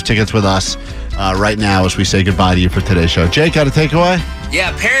 800-520-1067. Win those tickets with us right now as we say goodbye to you for today's show. Jake, got a takeaway?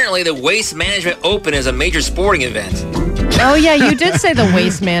 Yeah, apparently the Waste Management Open is a major sporting event. Oh, yeah, you did say the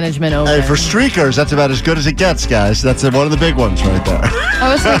Waste Management Open. Hey, for streakers, that's about as good as it gets, guys. That's one of the big ones right there.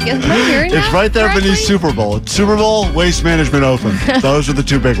 I was like, am I hearing It's that right there correctly? beneath Super Bowl. It's Super Bowl, Waste Management Open. Those are the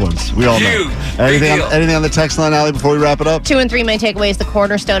two big ones. We all know. Anything on the text line, Allie, before we wrap it up? 2 and 3, my takeaways. The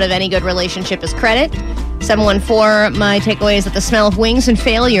cornerstone of any good relationship is credit. 714, my takeaway is that the smell of wings and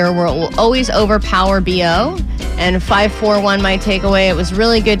failure will always overpower BO. And 541, my takeaway, it was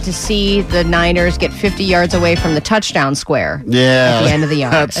really good to see the Niners get 50 yards away from the touchdown square. Yeah. At the end of the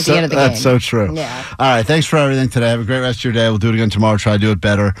yard. At the end of the game. That's so true. Yeah. All right. Thanks for everything today. Have a great rest of your day. We'll do it again tomorrow. Try to do it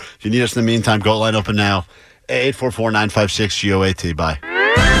better. If you need us in the meantime, Goat Line open now. 844-956-GOAT. Bye.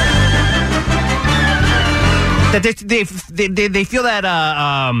 That they feel that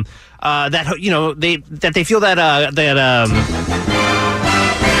that you know they feel that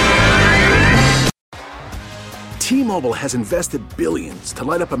T-Mobile has invested billions to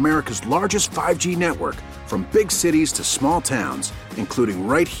light up America's largest 5G network, from big cities to small towns, including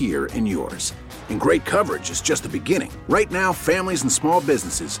right here in yours. And great coverage is just the beginning. Right now, families and small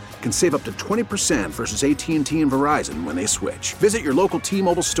businesses can save up to 20% versus AT&T and Verizon when they switch. Visit your local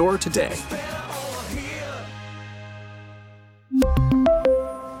T-Mobile store today.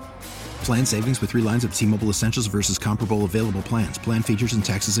 Plan savings with 3 lines of T-Mobile Essentials versus comparable available plans. Plan features and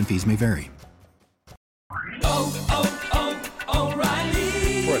taxes and fees may vary.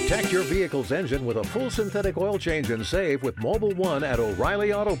 Protect your vehicle's engine with a full synthetic oil change and save with Mobil 1 at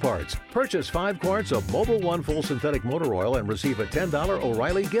O'Reilly Auto Parts. Purchase 5 quarts of Mobil 1 full synthetic motor oil and receive a $10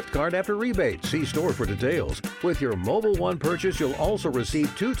 O'Reilly gift card after rebate. See store for details. With your Mobil 1 purchase, you'll also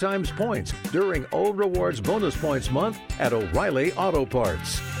receive 2 times points during O Rewards Bonus Points Month at O'Reilly Auto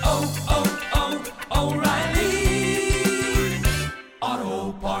Parts. O'Reilly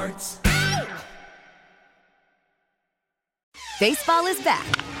Auto Parts. Baseball is back,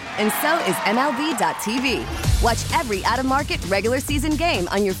 and so is MLB.tv. Watch every out-of-market regular season game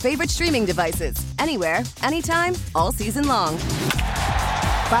on your favorite streaming devices, anywhere, anytime, all season long.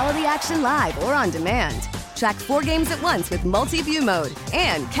 Follow the action live or on demand. Track 4 games at once with multi-view mode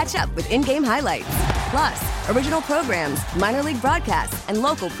and catch up with in-game highlights. Plus, original programs, minor league broadcasts, and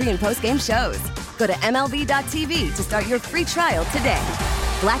local pre- and post-game shows. Go to MLB.tv to start your free trial today.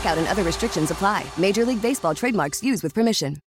 Blackout and other restrictions apply. Major League Baseball trademarks used with permission.